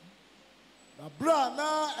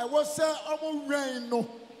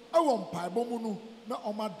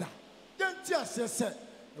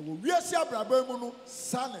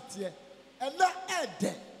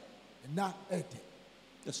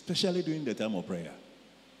 Especially during the time of prayer.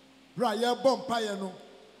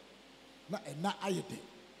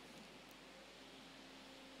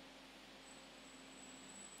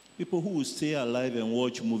 People who will stay alive and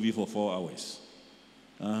watch movie for 4 hours.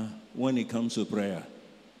 When it comes to prayer,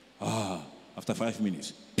 after 5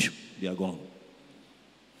 minutes, they are gone.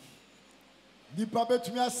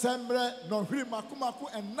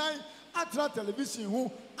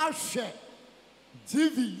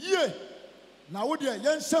 TV ye na wode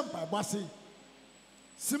yen sempa base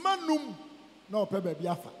simanum na ope baabi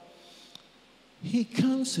afa. He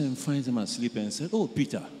comes and finds him asleep and said, "Oh,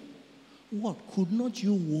 Peter, what? Could not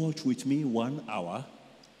you watch with me 1 hour?"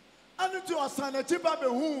 Oh,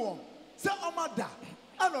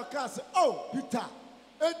 Peter.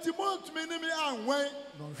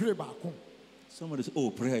 Somebody says,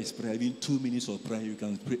 "Oh, prayer is prayer. Even 2 minutes of prayer, you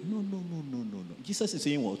can pray." No. Jesus is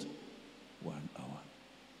saying what? 1 hour.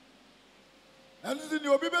 And in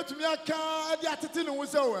your baby to me, I can't get it in was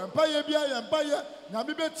so empire, and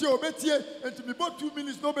to be about 2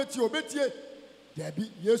 minutes, no better, there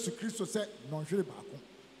be yes, Christo said, non sure back.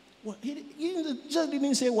 Well, he just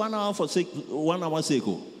didn't say 1 hour for sake, 1 hour sake.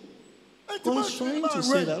 He's trying to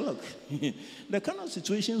say that, look, the kind of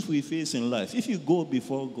situations we face in life, if you go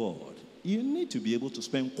before God, you need to be able to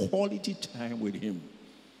spend quality time with Him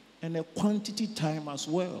and a quantity time as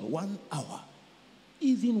well. 1 hour.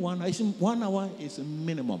 Even 1 hour. 1 hour is a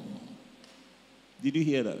minimum. Did you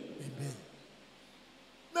hear that? Amen.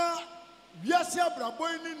 Now, yes, ya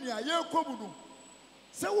boy ni ya kobudu.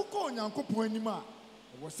 Se wo ko Nyankopon anima,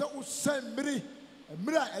 wo se wo san mmiri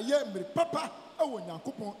aye mmiri papa e wo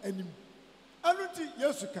Nyankopon anim. Anuti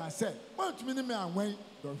Yesu kan say, "Mantumi ni me anwen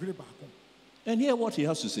do hwere baako." And hear what he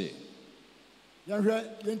has to say.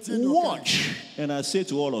 Watch. Watch, and I say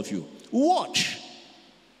to all of you, watch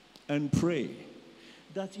and pray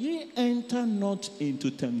that ye enter not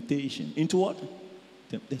into temptation. Into what?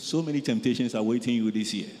 There's so many temptations awaiting you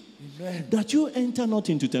this year. Amen. That you enter not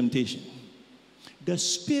into temptation. The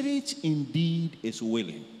spirit indeed is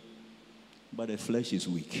willing, but the flesh is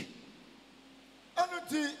weak.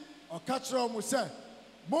 Anuti okachro mu se,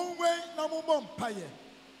 monwe na mo mpaye.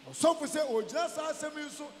 Osofo se ogyina sa asemi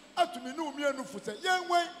so atumi no mienu fu se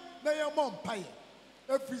yenwe na yemɔ mpaye.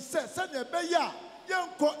 Efi se ne be ya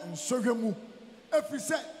yenko nsohwe mu. Efi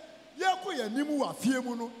se yeko yanimu wa fie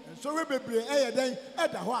mu no nsohwe bebre eye den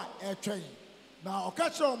eda ho a etwen. Na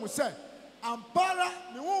okachro mu se ampara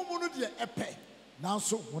ne wo mu no de epe.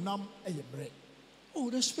 Nanso honam eye mre. Oh,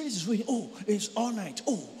 the spirit is willing. Oh, it's all night.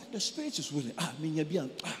 Oh, the spirit is willing. I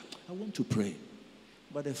want to pray.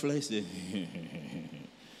 But the flesh says,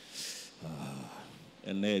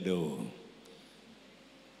 and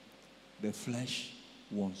the flesh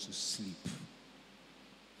wants to sleep.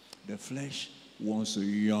 The flesh wants to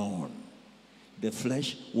yawn. The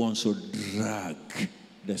flesh wants to drag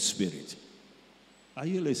the spirit. Are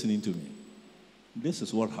you listening to me? This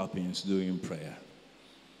is what happens during prayer.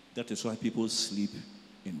 That is why people sleep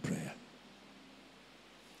in prayer.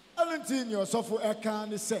 Alentin yourself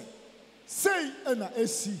can say ena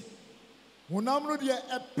esi. Honam no de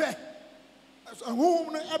epe.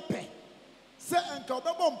 Honum no epe. Say enka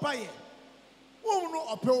obebo mpaye. Honum no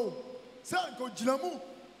ope. Say enka oginamu.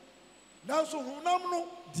 Nanso honam no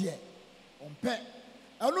de ompe.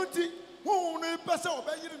 Alentin honum no pese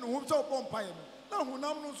obeyire no hom se obo mpaye no. Na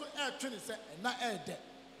honam no so e twe ne se na e de.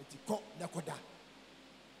 Etiko nekoda.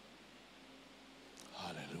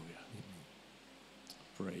 Hallelujah.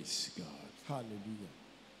 Praise God. Hallelujah.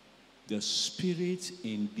 The spirit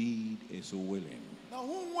indeed is willing,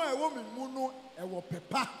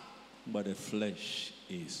 but the flesh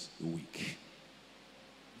is weak.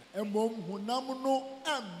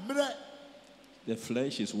 The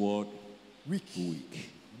flesh is what? Weak.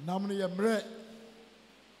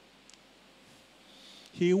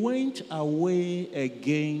 He went away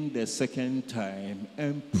again the second time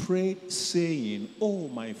and prayed, saying, "Oh,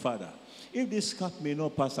 my Father, if this cup may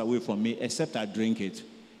not pass away from me, except I drink it,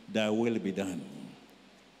 thy will be done."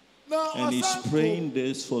 And he's praying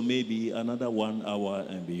this for maybe another 1 hour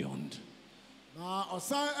and beyond.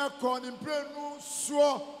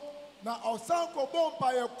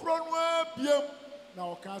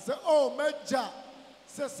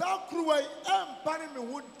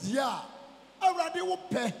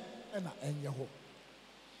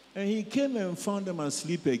 And he came and found them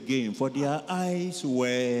asleep again, for their eyes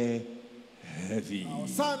were heavy.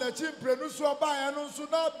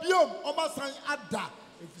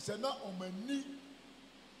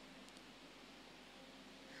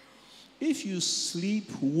 If you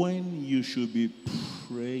sleep when you should be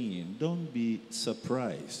praying, don't be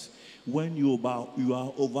surprised when you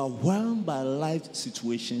are overwhelmed by life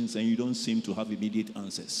situations and you don't seem to have immediate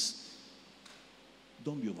answers.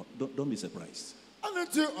 Don't be surprised.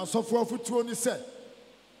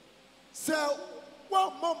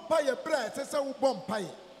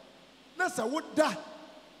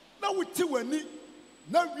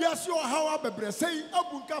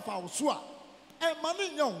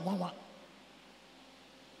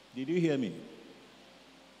 Did you hear me?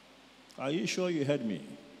 Are you sure you heard me?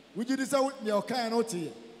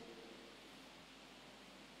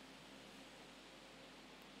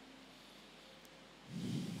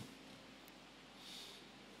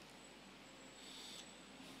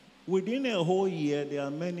 Within a whole year, there are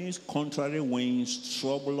many contrary winds,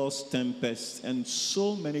 troublous tempests, and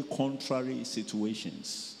so many contrary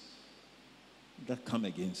situations that come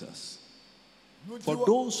against us. For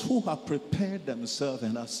those who have prepared themselves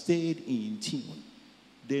and have stayed in tune,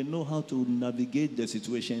 they know how to navigate the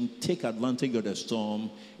situation, take advantage of the storm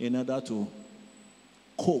in order to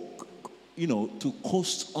cope, to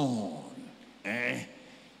coast on.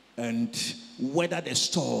 And weather the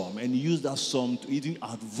storm and use that storm to even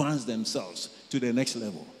advance themselves to the next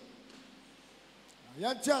level.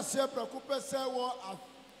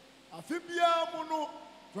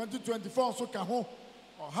 2024 so ka ho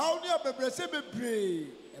how ne abebrese bebre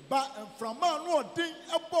eba mframa no odin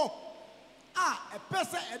ebo a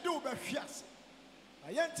epese ede wo behwiase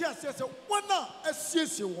ayanti ase se wona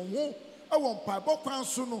asiesie won ho e won paabo kwan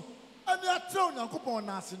so no ani atre onyankopon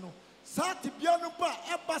na ase no sa tibia no ba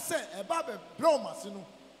eba se eba bebre o mase no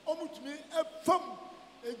omutumi efam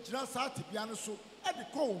ejira sa tibia no so e de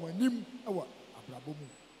ko won anim e wa abrabo mu.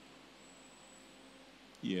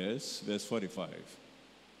 Yes, verse 45.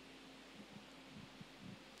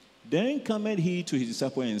 Then cometh he to his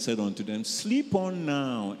disciples and said unto them, Sleep on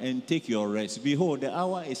now and take your rest. Behold, the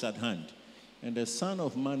hour is at hand, and the Son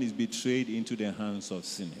of Man is betrayed into the hands of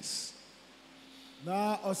sinners.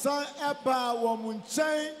 Na osan eba wo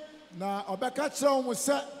munchen na obeka kire wo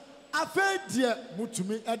se afedie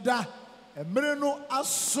mutumi eda emere no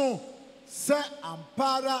aso se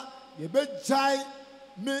ampara ye bejai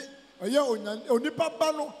me oye onipa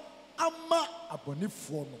ba no ama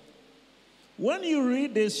abonifo no. When you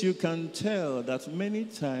read this, you can tell that many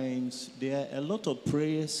times there are a lot of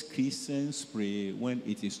prayers Christians pray when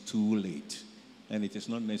it is too late and it is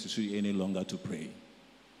not necessary any longer to pray.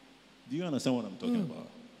 Do you understand what I'm talking about?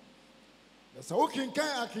 So okay,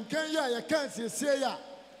 I can ya can't say ya.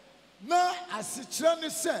 Na asichira ne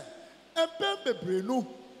se empem bebre no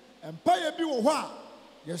empa ye bi wo ho a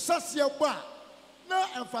ye sase bo a na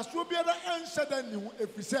emfaso biara enhyeda ni ho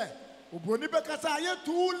efise obroni bekasa ye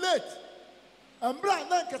too late. Ambra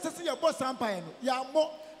na nkese ye bo sampae no ya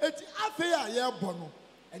mo eti afe ya ye bo no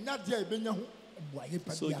enya dia ebenya ho ebuaye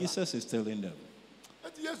pa dia. So Jesus is telling them,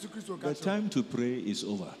 the time to pray is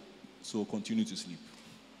over, so continue to sleep.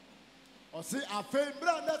 O say afe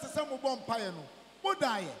mbra na sese mo bo mpae no mo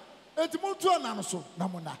dae eti mo tu ana no so na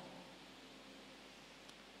mo na.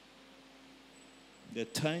 The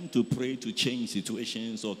time to pray to change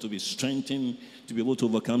situations or to be strengthened to be able to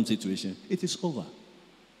overcome situations, it is over.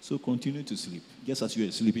 So continue to sleep, just as you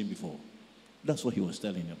were sleeping before. That's what he was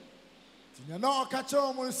telling them.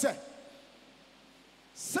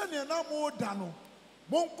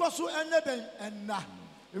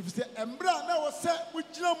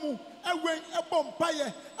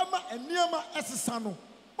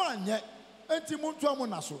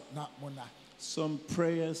 Some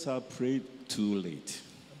prayers are prayed too late.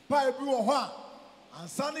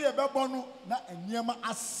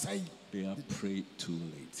 They are prayed too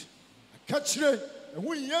late.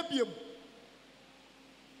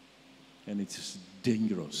 And it is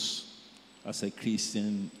dangerous as a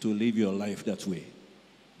Christian to live your life that way.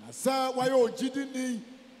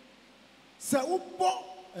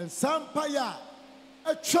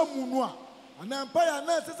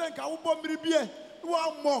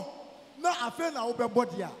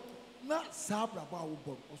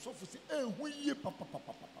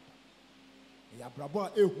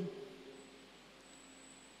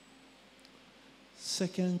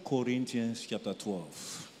 Second Corinthians chapter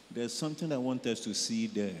 12. There's something I want us to see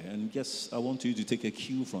there, and I want you to take a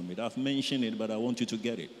cue from it. I've mentioned it, but I want you to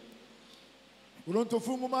get it.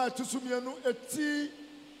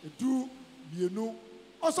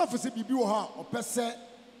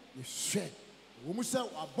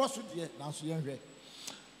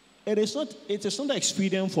 It is not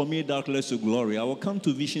expedient for me, doubtless, to glory. I will come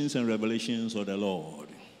to visions and revelations of the Lord.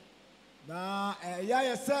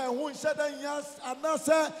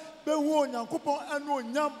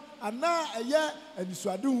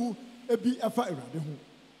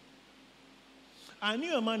 I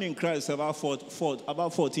knew a man in Christ about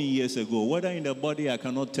 14 years ago. Whether in the body I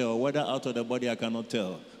cannot tell, whether out of the body I cannot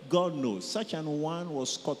tell. God knows. Such an one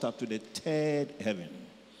was caught up to the third heaven.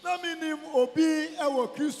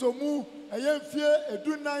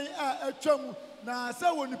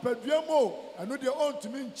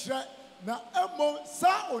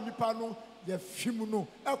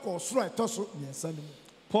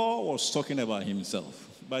 Paul was talking about himself,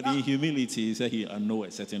 but in humility he said I know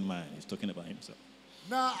a certain man. He's talking about himself.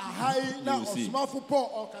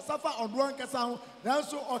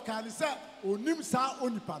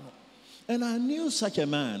 And I knew such a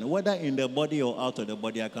man, whether in the body or out of the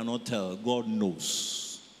body, I cannot tell. God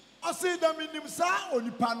knows. ɔse da minim saa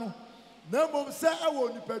onipa no na mmom sɛ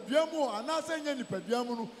ɛwɔ nipadua mu anaasɛ nyɛ nipadua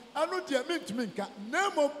mu no ɛno deɛ mentumi nka na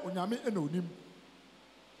mmom onyame ɛna onim.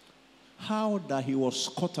 How that he was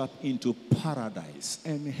caught up into paradise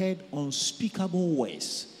and heard unspeakable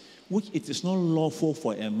words, which it is not lawful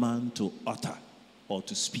for a man to utter or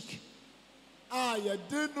to speak.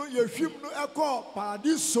 Yɛde no yɛhwim no ɛkɔ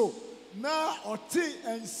paradiso na ɔte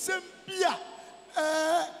nsɛm bi a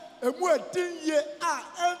emu ɛdin yie a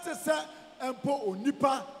ɛnte sɛ empo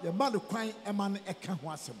onipa yɛma no kwan ɛma no ɛka ho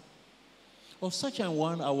asɛm. Of such an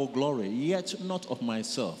one I will glory, yet not of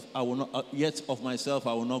myself. I will not. Yet of myself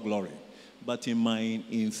I will not glory, but in my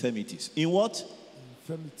infirmities. In what?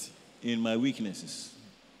 Infirmity. In my weaknesses.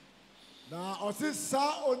 Na ɔsi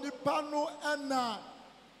saa onipa no ɛna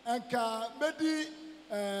ɛnka medi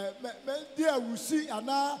awusi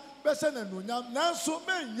ana bɛsɛ na nuonyam nanso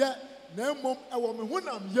menyɛ na mmom ɛwɔ me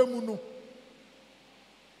honam yɛ mu no.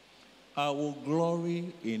 I will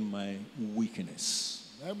glory in my weakness.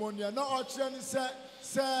 And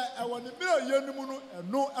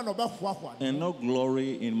not glory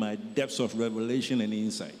in my depths of revelation and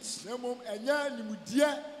insights.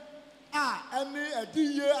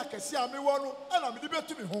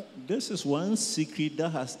 This is one secret that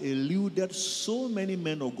has eluded so many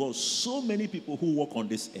men of God, so many people who walk on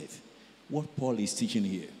this earth. What Paul is teaching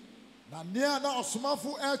here. They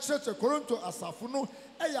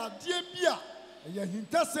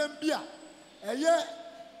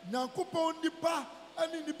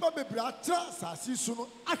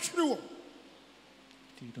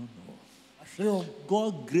don't know.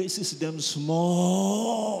 God graces them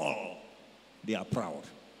small. They are proud.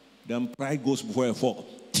 Then pride goes before a fall.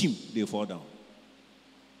 Team, they fall down.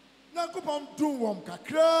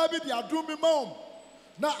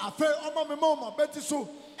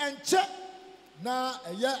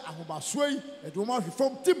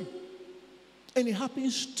 And it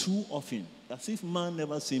happens too often, as if man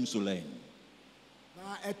never seems to learn.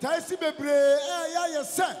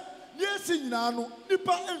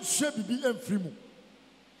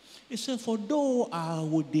 He said, for though I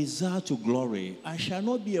would desire to glory, I shall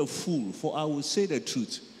not be a fool, for I will say the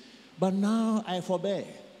truth. But now I forbear,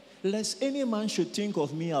 lest any man should think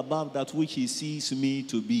of me above that which he sees me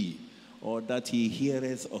to be, or that he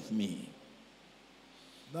heareth of me.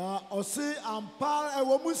 Na osi ampar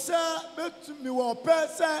ewomuse betumi wo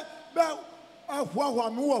pese be ahwa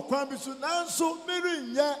mi wo kwan bi so nanso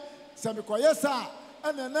merinye se me koyesa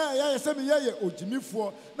ene na ya se me ye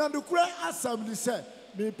ojimifo na ndukura assembly se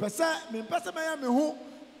me pese me ya me hu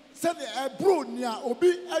se de ebro nia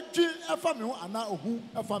obi adwi efa me hu ana ohu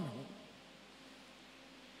efa me hu.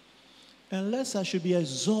 Unless I should be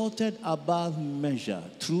exalted above measure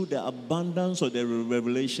through the abundance of the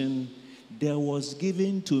revelation, there was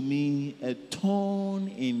given to me a thorn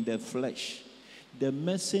in the flesh, the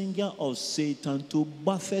messenger of Satan, to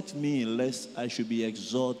buffet me lest I should be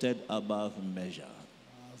exalted above measure.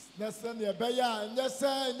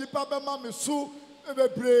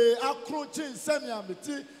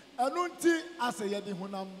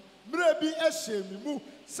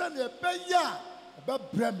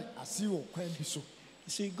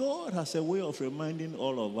 See, God has a way of reminding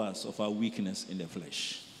all of us of our weakness in the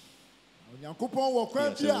flesh.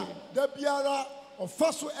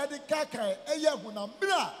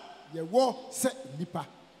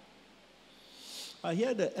 I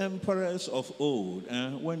hear the emperors of old,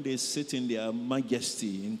 when they sit in their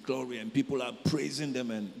majesty, in glory, and people are praising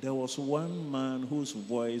them, and there was one man whose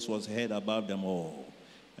voice was heard above them all.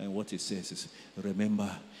 And what it says is,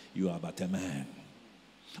 remember, you are but a man.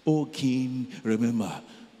 O king, remember,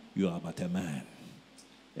 you are but a man.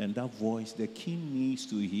 And that voice the king needs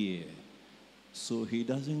to hear, so he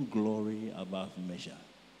doesn't glory above measure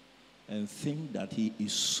and think that he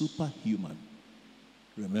is superhuman.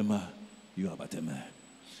 Remember, you are but a man.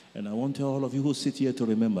 And I want all of you who sit here to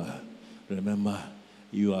remember,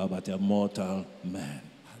 you are but a mortal man.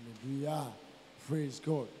 Hallelujah. Praise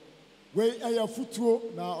God. We are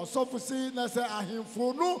futuo na osofu si na se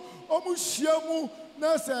ahemfo no omu hyiamu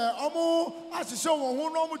na se omu ahihye won ho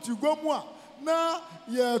no omu tigwamu a na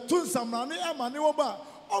ye tunsamrane amane wo ba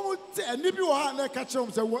omu te ani bi wo ha na ka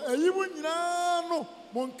kire se wo ayimu nyina no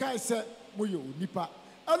monkai se moye onipa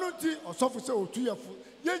anunti osofu se otuyefo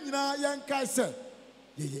ye nyina ye nkai se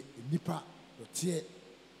ye onipa otie.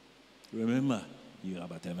 Remember, you are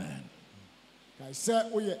but a man. Kai se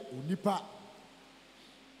oye onipa.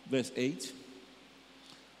 Verse 8,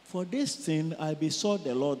 for this thing I besought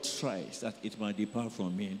the Lord thrice, that it might depart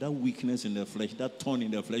from me. That weakness in the flesh, that thorn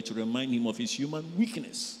in the flesh, to remind him of his human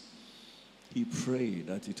weakness. He prayed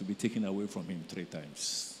that it would be taken away from him 3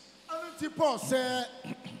 times. nti Paul said,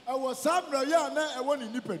 I was Samuel Yana, I want in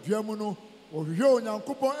Nipeduamuno, or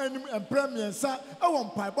Nyankopon and Premier Sa, I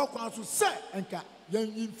want Pipe to say, and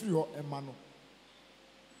young inferior and mano.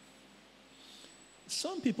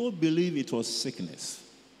 Some people believe it was sickness.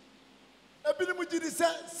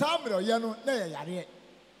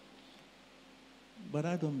 But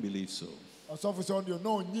I don't believe so.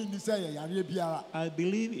 I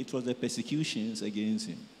believe it was the persecutions against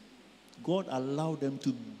him. God allowed them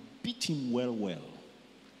to beat him well,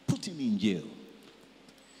 put him in jail.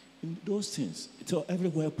 In those things, so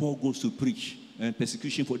everywhere Paul goes to preach and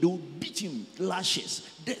persecution for, they will beat him, lashes,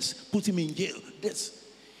 this, put him in jail, this.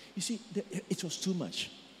 You see, it was too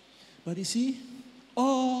much. But you see,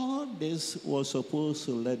 all this was supposed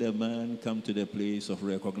to let a man come to the place of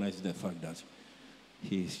recognizing the fact that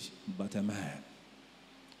he's but a man.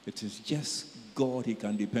 It is just God he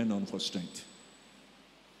can depend on for strength.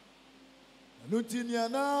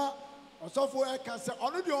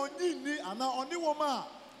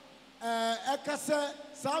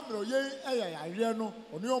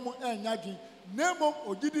 Nemo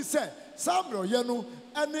ogidi se Samuel yenu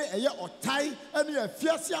ene eye otai ene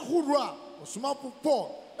afiase ahoro a osomafo Paul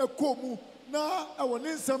ekomu na ewo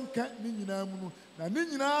ne nsam ka ni nyina mu no na ni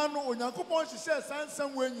nyina no onyankopon hihye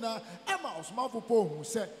sansam we nyina ema osomafo Paul hu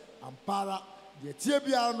se ampara de tie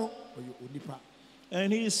bia no oye onipa.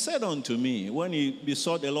 And he said unto me, when he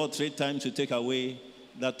besought the Lord 3 times to take away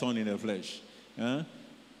that thorn in the flesh, and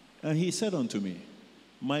he said unto me,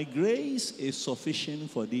 my grace is sufficient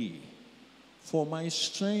for thee, for my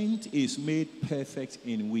strength is made perfect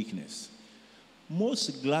in weakness.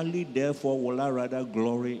 Most gladly, therefore, will I rather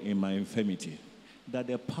glory in my infirmity, that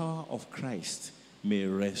the power of Christ may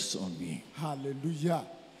rest on me. Hallelujah.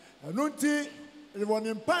 Anunti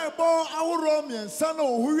woni mpaebo aworo miensa na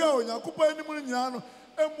ohuya onyakopa animu nyina no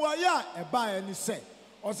emuaya eba eni se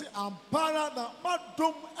osi ampara na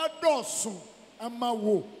madom edoso ema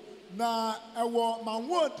wo na ewo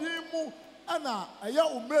manwodin mu ana aya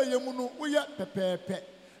umreye mu no woye pepepe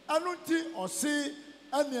anunti osi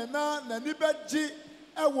aniena na ni beji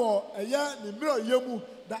ewo aya ni mreye mu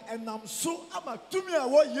da enam so abatumi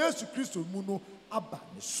awo Yesu Kristo mu no aba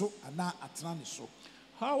ni so ana atena ni so.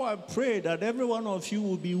 How I pray that every one of you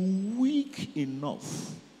will be weak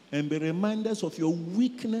enough and be reminders of your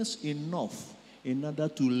weakness enough in order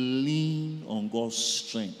to lean on God's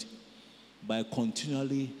strength by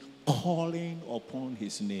continually calling upon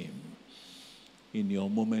his name in your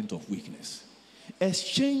moment of weakness.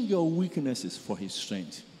 Exchange your weaknesses for his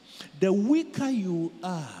strength. The weaker you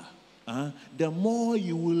are, the more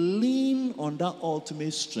you will lean on that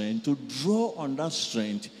ultimate strength, to draw on that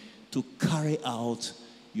strength to carry out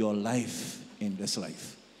your life in this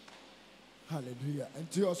life. Hallelujah. And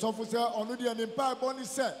to your sophomore, on the empire body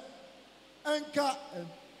said, Enka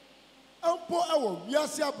Ampo Ewo,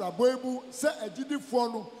 Yasia Braboebu, said a Gidi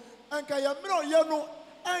Fono, Enka Yamiro Yano,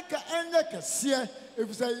 Enka Enya Cassia, if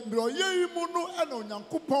you say Broye Muno and on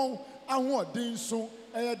Yankupon, and what Dean so,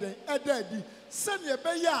 Edadi, send your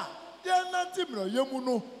Beya, Yanati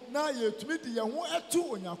Broyemuno, now you to meet the young one two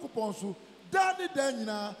on Yankuponsu, Daddy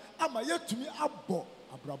Dana, am I yet to me abbo.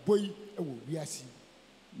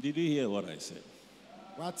 Did you hear what I said?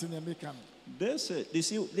 What's in the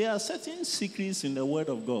there are certain secrets in the Word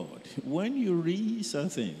of God. When you read some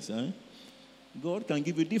things, God can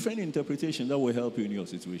give you different interpretation that will help you in your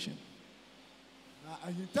situation.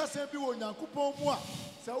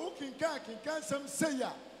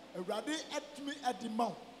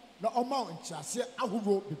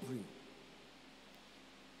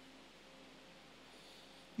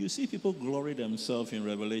 You see people glory themselves in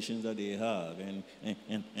revelations that they have and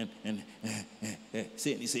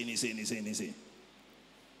say.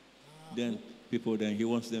 Then he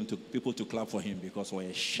wants people to clap for him because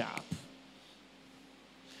we're sharp.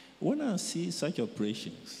 When I see such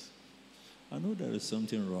operations, I know there is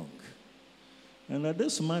something wrong. And that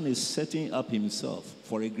this man is setting up himself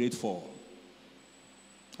for a great fall.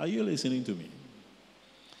 Are you listening to me?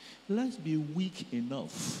 Let's be weak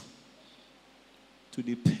enough to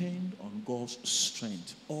depend on God's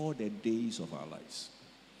strength all the days of our lives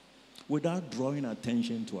without drawing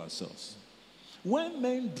attention to ourselves.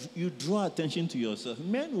 When you draw attention to yourself,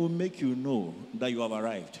 men will make you know that you have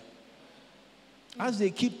arrived. As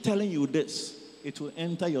they keep telling you this, it will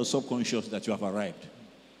enter your subconscious that you have arrived.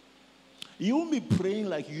 You won't be praying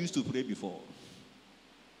like you used to pray before.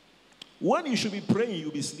 When you should be praying,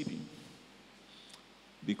 you'll be sleeping.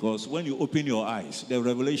 Because when you open your eyes, the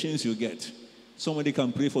revelations you get, somebody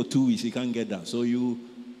can pray for 2 weeks, he can't get that. So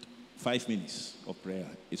 5 minutes of prayer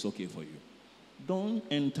is okay for you. Don't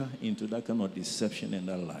enter into that kind of deception and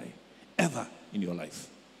that lie ever in your life.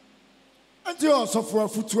 And you also for a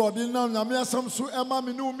football dinner, Namiasam so Emma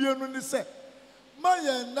Minu say.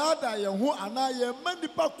 My nada ye who and I ye many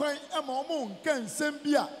paquin Emma Moon can send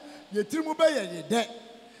beer. Ye Timubay ye de.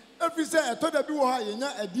 Every say I told the Dua ye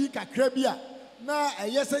a dika crabia. Na a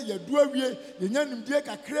yes ye do a ye, ye yan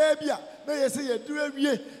deka crabia. Na ye say ye do a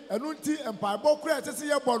ye, and unti and pieball crash as ye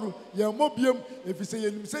bottle, ye mobium. If you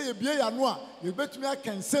say ye be a noa, you bet me I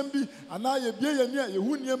can send be, and now ye be a near ye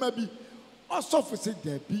who near maybe. Also for say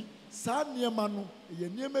there be, San near Manu, ye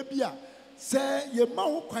near maybe. Say ye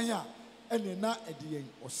mau quaya. And you're not at the end,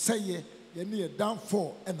 or say ye near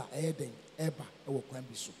downfall and a heading, ever, or can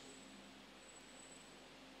be so.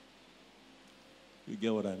 You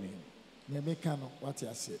get what I mean? What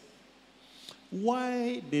I said.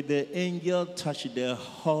 Why did the angel touch the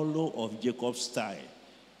hollow of Jacob's thigh?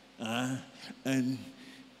 And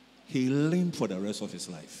he limped for the rest of his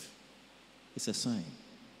life. It's a sign.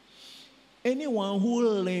 Anyone who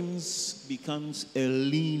limps becomes a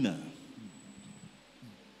leaner.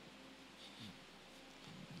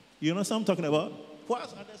 You know what I'm talking about?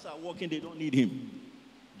 Whilst others are walking, they don't need him.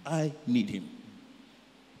 I need him.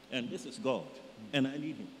 And this is God. And I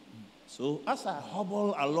need him. So as I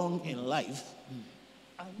hobble along in life,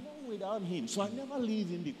 I know without him. So I never leave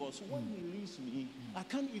him because when he leaves me, I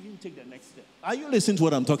can't even take the next step. Are you listening to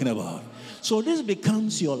what I'm talking about? So this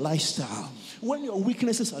becomes your lifestyle. When your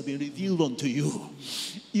weaknesses have been revealed unto you,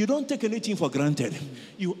 you don't take anything for granted.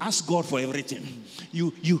 You ask God for everything.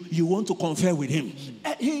 You want to confer with him.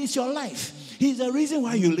 He is your life. He's the reason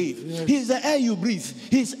why you live. Yes. He's the air you breathe.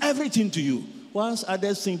 He's everything to you. Once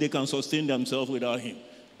others think they can sustain themselves without him,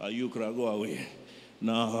 you cry, go away.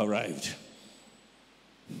 Now arrived.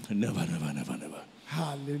 Never.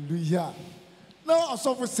 Hallelujah. Now,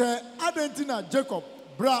 also say, Argentina Jacob,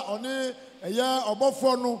 bra on a year or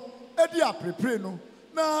before no, Edia prepare no,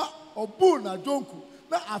 na obu na jonku,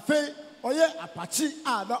 na afe, or ye apache,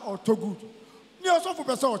 na or togu. Ni also for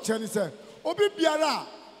person or Chinese say, Obi biara,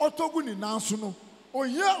 or togu ni nansuno, or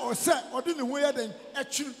ye or say, or didn't wear then,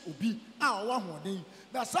 actually ubi, one more day.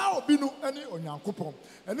 That's how Bino any on your coupon.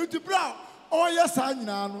 And you bra, or yes, I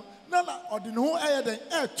know. Nana ordin ho eye den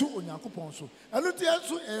to onyankopon so enu tie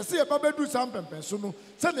so ese e baba du sam pempen so no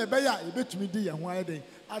se na be ya e betumi di ye ho eye den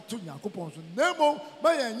ato onyankopon so nemo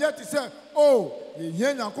ba ye nya ti se oh ye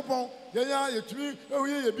hia onyankopon ye nya ye tumi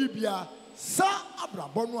ewe ye bibia sa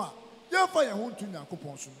abrabo no a ye fa ye ho ntu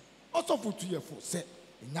onyankopon so also for to ye for se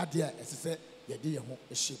nya de ese se ye de ye ho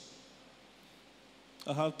ehye.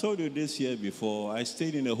 I have told you this year before. I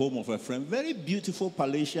stayed in a home of a friend, very beautiful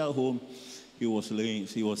palatial home. He was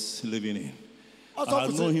living in. I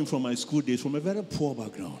had known him from my school days, from a very poor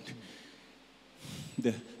background.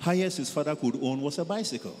 The highest his father could own was a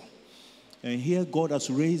bicycle. And here God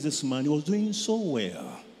has raised this man. He was doing so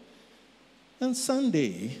well. And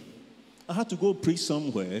Sunday, I had to go preach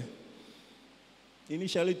somewhere. He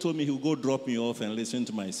initially told me he would go drop me off and listen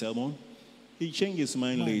to my sermon. He changed his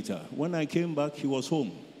mind later. When I came back, he was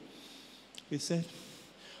home. He said,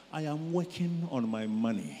 I am working on my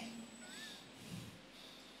money.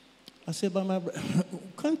 I said, but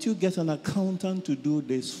can't you get an accountant to do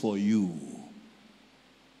this for you?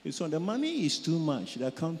 He said, the money is too much. The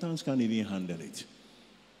accountants can't even handle it.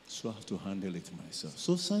 So I have to handle it myself.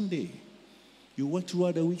 So Sunday, you work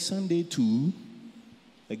throughout the week. Sunday too,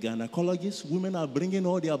 a gynecologist, women are bringing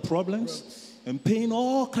all their problems and paying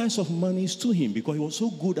all kinds of monies to him because he was so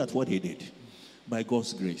good at what he did by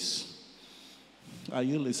God's grace. Are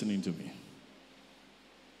you listening to me?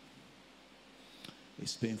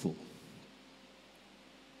 It's painful.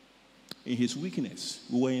 In his weakness,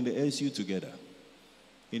 we were in the SU together.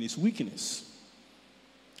 In his weakness,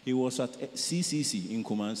 he was at CCC in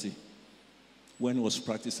Kumasi when he was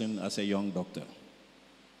practicing as a young doctor.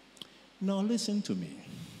 Now listen to me.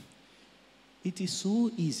 It is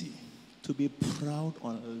so easy to be proud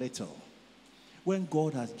on little when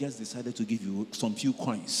God has just decided to give you some few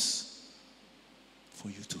coins for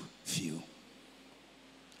you to feel,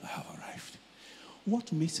 I have arrived.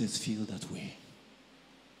 What makes us feel that way?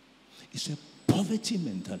 It's a poverty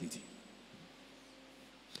mentality.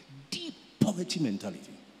 Deep poverty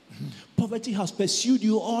mentality. Poverty has pursued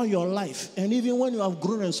you all your life. And even when you have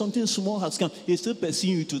grown and something small has come, it's still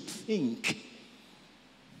pursuing you to think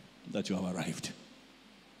that you have arrived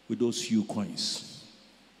with those few coins.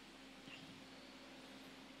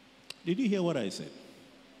 Did you hear what I said?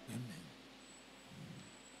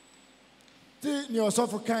 Ti ni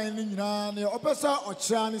osofo kan ni nyina ne opesa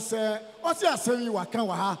ochira ni se osi asemi waka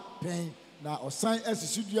wa ha pen na osan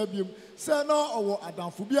asisudua biem se no owo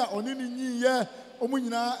adamfo bi a oni ni nyiye omu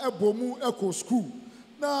nyina ebomu eko school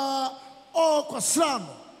na o kwasra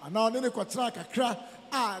no ana oni ne kwatra kakra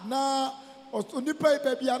a na onipa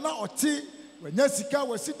baby ana ɔte wanya sika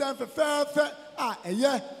wasi dan fɛfɛɛfɛ a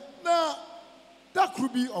ɛyɛ na dakuru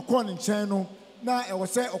bi ɔkɔ ne nkyɛn no na ɛwɔ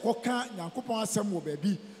sɛ ɔkɔka Nyankopɔn asɛm wɔ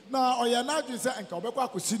baabi na ɔyɛ n'adwene sɛ nka ɔbɛkɔ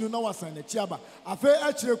akɔsi no na wasan n'akyi aba afei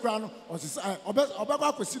akyire koraa no ɔsesa ɔbɛkɔ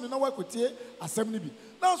akɔsi no na wakɔtie asɛm no bi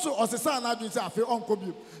nanso ɔsesa n'adwene sɛ afei ɔnkɔ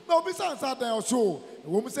bio na obisa nsa dan ɔso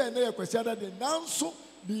ɛwɔ mu sɛ ɛnɛ yɛ kwasi ada de nanso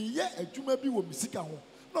meyɛ adwuma bi wɔ me sika ho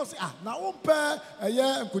na ɔsɛ na wompɛ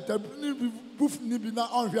ɛyɛ nkotabuni bi bufni bi na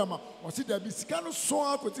ɔnhwɛ ama ɔsi dabi sika no so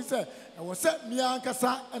akɔsi sɛ ɛwɔ sɛ mmea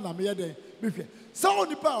ankasa ɛna meyɛ dɛn bɛhwɛ sɛ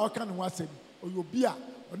onipa a ɔka ne ho asɛm ɔyɛ obi a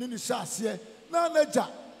ɔne ne hyɛ aseɛ na n'agya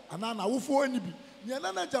anaa n'awofoɔ ani bi nea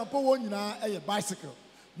na n'agya mpo wɔn nyinaa ɛyɛ bicycle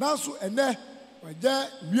nanso ɛnɛ ɔgya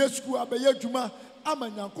wie sukuu abɛyɛ adwuma ama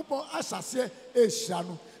Nyankopɔn ahyɛ aseɛ ɛrehyira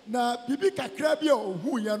no na biribi kakra bi a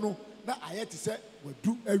ɔhuiɛ no na ayɛ te sɛ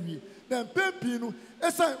wadu awie na mpɛn pii no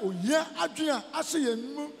ɛsan ohia adwene a ahyɛ yɛn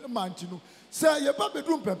mu ma nti no sɛ yɛba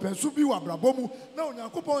bɛdu mpɛmpɛnso bi wɔ abrabɔ mu na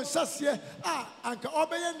Onyankopɔn hyɛ aseɛ a anka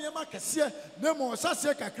ɔbɛyɛ nneɛma kɛseɛ na mmom ɔhyɛ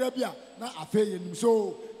aseɛ kakra bi a na afei yɛnim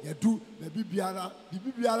so yɛdu biribi biara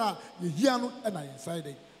a yɛhia no ɛna yɛn nsa yɛ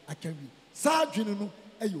dɛ aka wi saa adwene no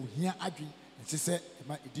ɛyɛ ohia adwene ɛsɛ sɛ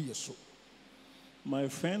ɛma ɛdi yɛ so. My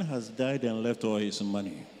friend has died and left all his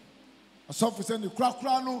money. Asɔfo sɛ ne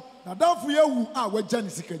kurakura no n'adamfo yɛ wu a wagya ne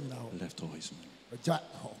sika nyinaa hɔ. Left all his money. Wagya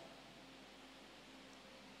hɔ.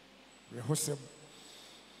 Rehosɛm.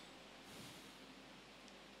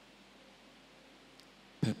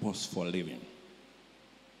 Purpose for living.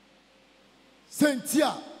 Senti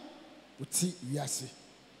a oti wiase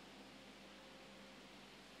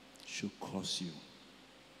should cause you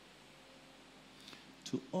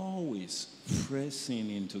to always press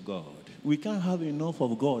into God. We can't have enough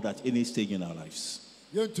of God at any stage in our lives.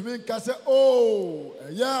 Yɛntumi nka sɛ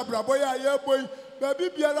ɛyɛ abrabɔ yɛ a yɛbɔ yi baabi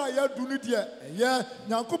biara a yɛadu no deɛ ɛyɛ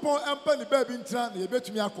Nyankopɔn ɛmpa ne baabi ntena na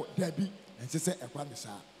yɛbɛtumi akɔ daabi ɛnsɛ sɛ ɛkwa ne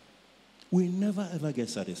saa. We never ever get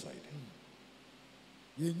satisfied.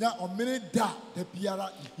 The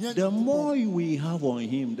more we have on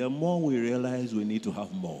Him, the more we realize we need to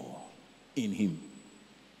have more in Him.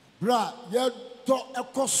 Are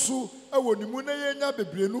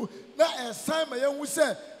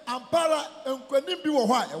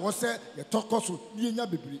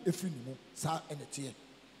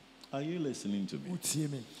you listening to me?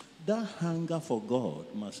 That hunger for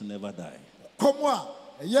God must never die.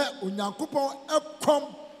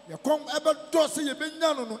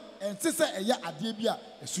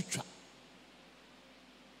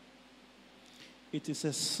 It is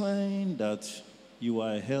a sign that you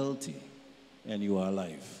are healthy and you are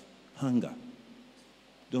alive. Hunger.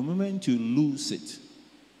 The moment you lose it,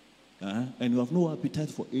 and you have no appetite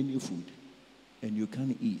for any food, and you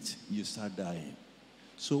can't eat, you start dying.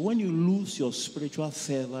 So when you lose your spiritual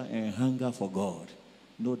fervor and hunger for God,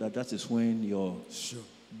 know that that is when your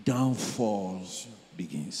downfall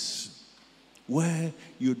begins. Where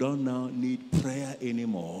you don't now need prayer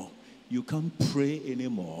anymore. You can't pray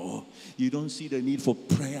anymore. You don't see the need for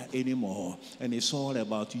prayer anymore. And it's all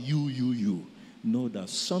about you. Know that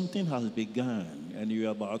something has begun and you're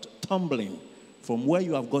about tumbling from where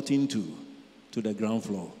you have got into to the ground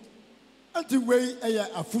floor. Anti-way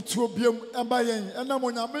a futubium and by and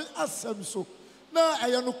Namoname asem so. Now I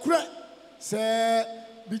am no crack. Say,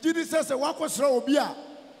 Bijidi says a wakos robia.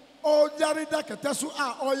 O Yarida Katasu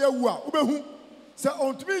or Yawa, Ubehu. Say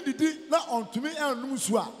on to me, did not on to me and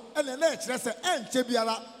Musua. And the next, let's say, and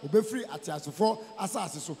Chebiara, Ube free at Yasufo,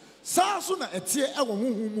 Assasso. Sasuna etie e wo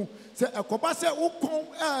huhumu se ekoba se wokon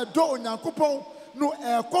do Onyankopon no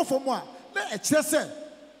ekofo mu a na ekire se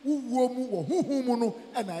wuwo mu wo huhumu no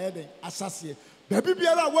e na ye den asase baabi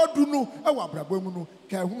biara wadu no e wo abrabɔ mu no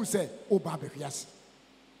ka hu se oba behwiase.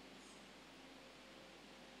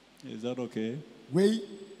 Is that okay? Wei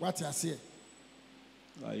what you say?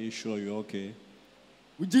 Are you sure you're okay?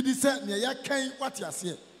 Ujidi se ne ya kan what you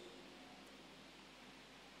say?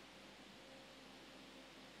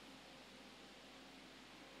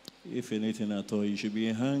 If anything at all, you should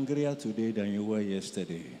be hungrier today than you were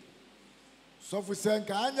yesterday. So for saying,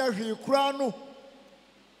 Kanya he crano,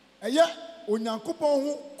 a ya Onyankopon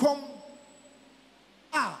who come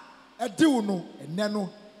a do no, and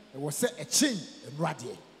nano, there was a chain and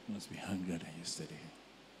radiate. Must be hungrier than yesterday.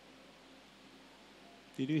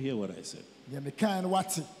 Did you hear what I said? Yeah, me kind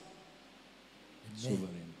what? So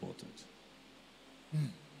very important.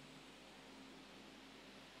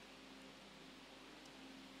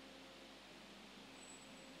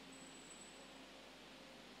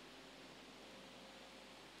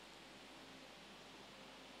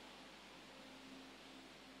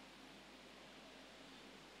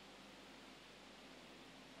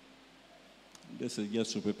 This is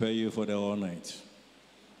just to prepare you for the all night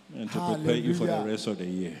and to prepare you for the rest of the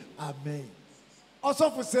year. Amen. Also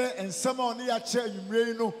for say and some on the chair you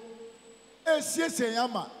may know.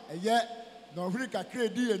 Yama, yet no Rika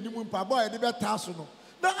Credi and you boy the better tasso.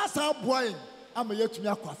 Now as I'm boy, I'm a yet to me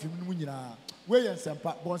a coffee munina. Way and some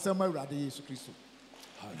bon summer radi Jesus Christ.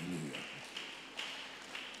 Hallelujah.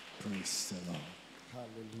 Praise the Lord.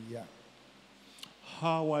 Hallelujah.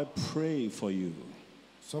 How I pray for you.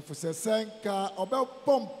 So for Senka about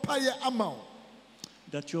Pompire amount.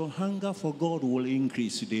 That your hunger for God will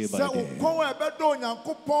increase day by day.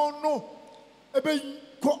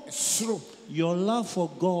 Your love for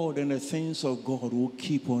God and the things of God will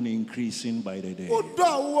keep on increasing by the day.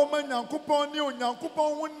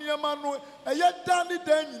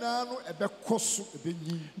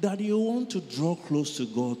 That you want to draw close to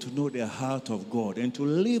God, to know the heart of God, and to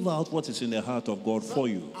live out what is in the heart of God for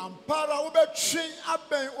you.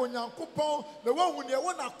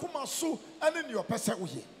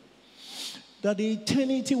 That the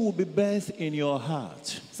eternity will be birthed in your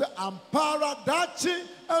heart.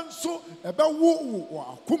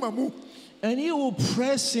 And you will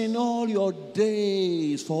press in all your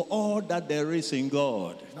days for all that there is in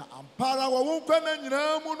God.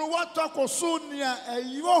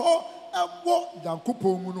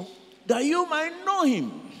 That you might know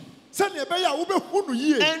Him.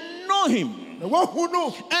 And know Him.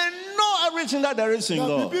 And know everything that there is in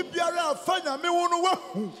God.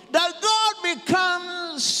 That God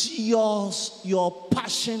becomes your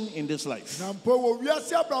passion in this life.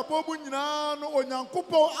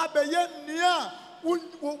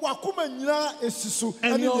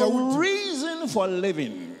 And your reason for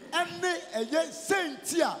living.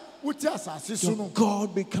 So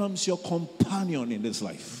God becomes your companion in this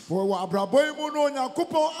life.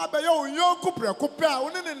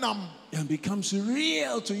 And becomes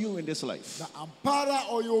real to you in this life.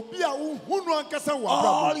 All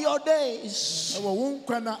your days.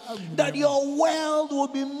 That your world will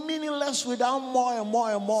be meaningless without more and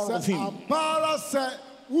more and more of Him.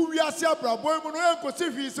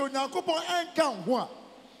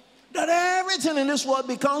 That everything in this world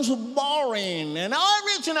becomes boring and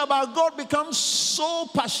everything about God becomes so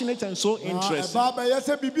passionate and so interesting.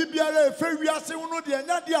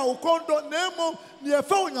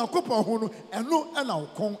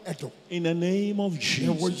 In the name of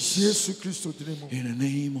Jesus. In the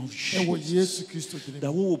name of Jesus.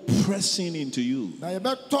 That we will press into you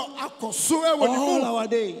all our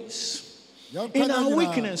days. In our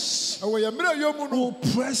weakness, we will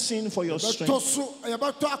press in for your strength. We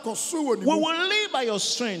will live by your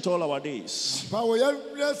strength all our days. You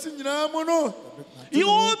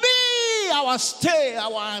will be our stay,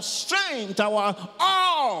 our strength, our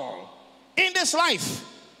all in this life.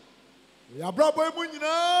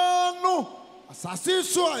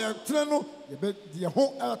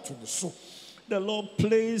 The Lord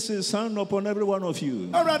places His hand upon every one of you.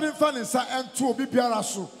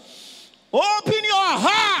 Open your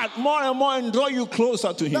heart more and more and draw you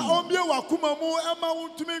closer to Him.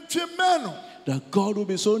 That God will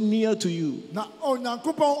be so near to you. God will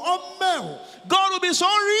be so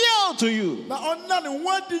real to you. God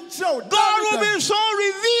will be so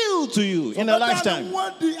revealed to you in a lifetime.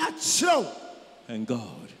 And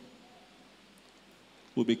God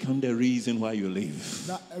will become the reason why you live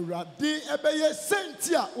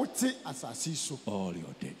all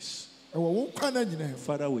your days.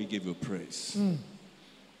 Father, we give you praise.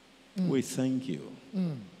 We thank you.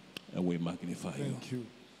 And we magnify you.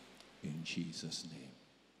 In Jesus' name.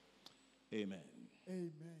 Amen.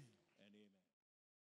 Amen.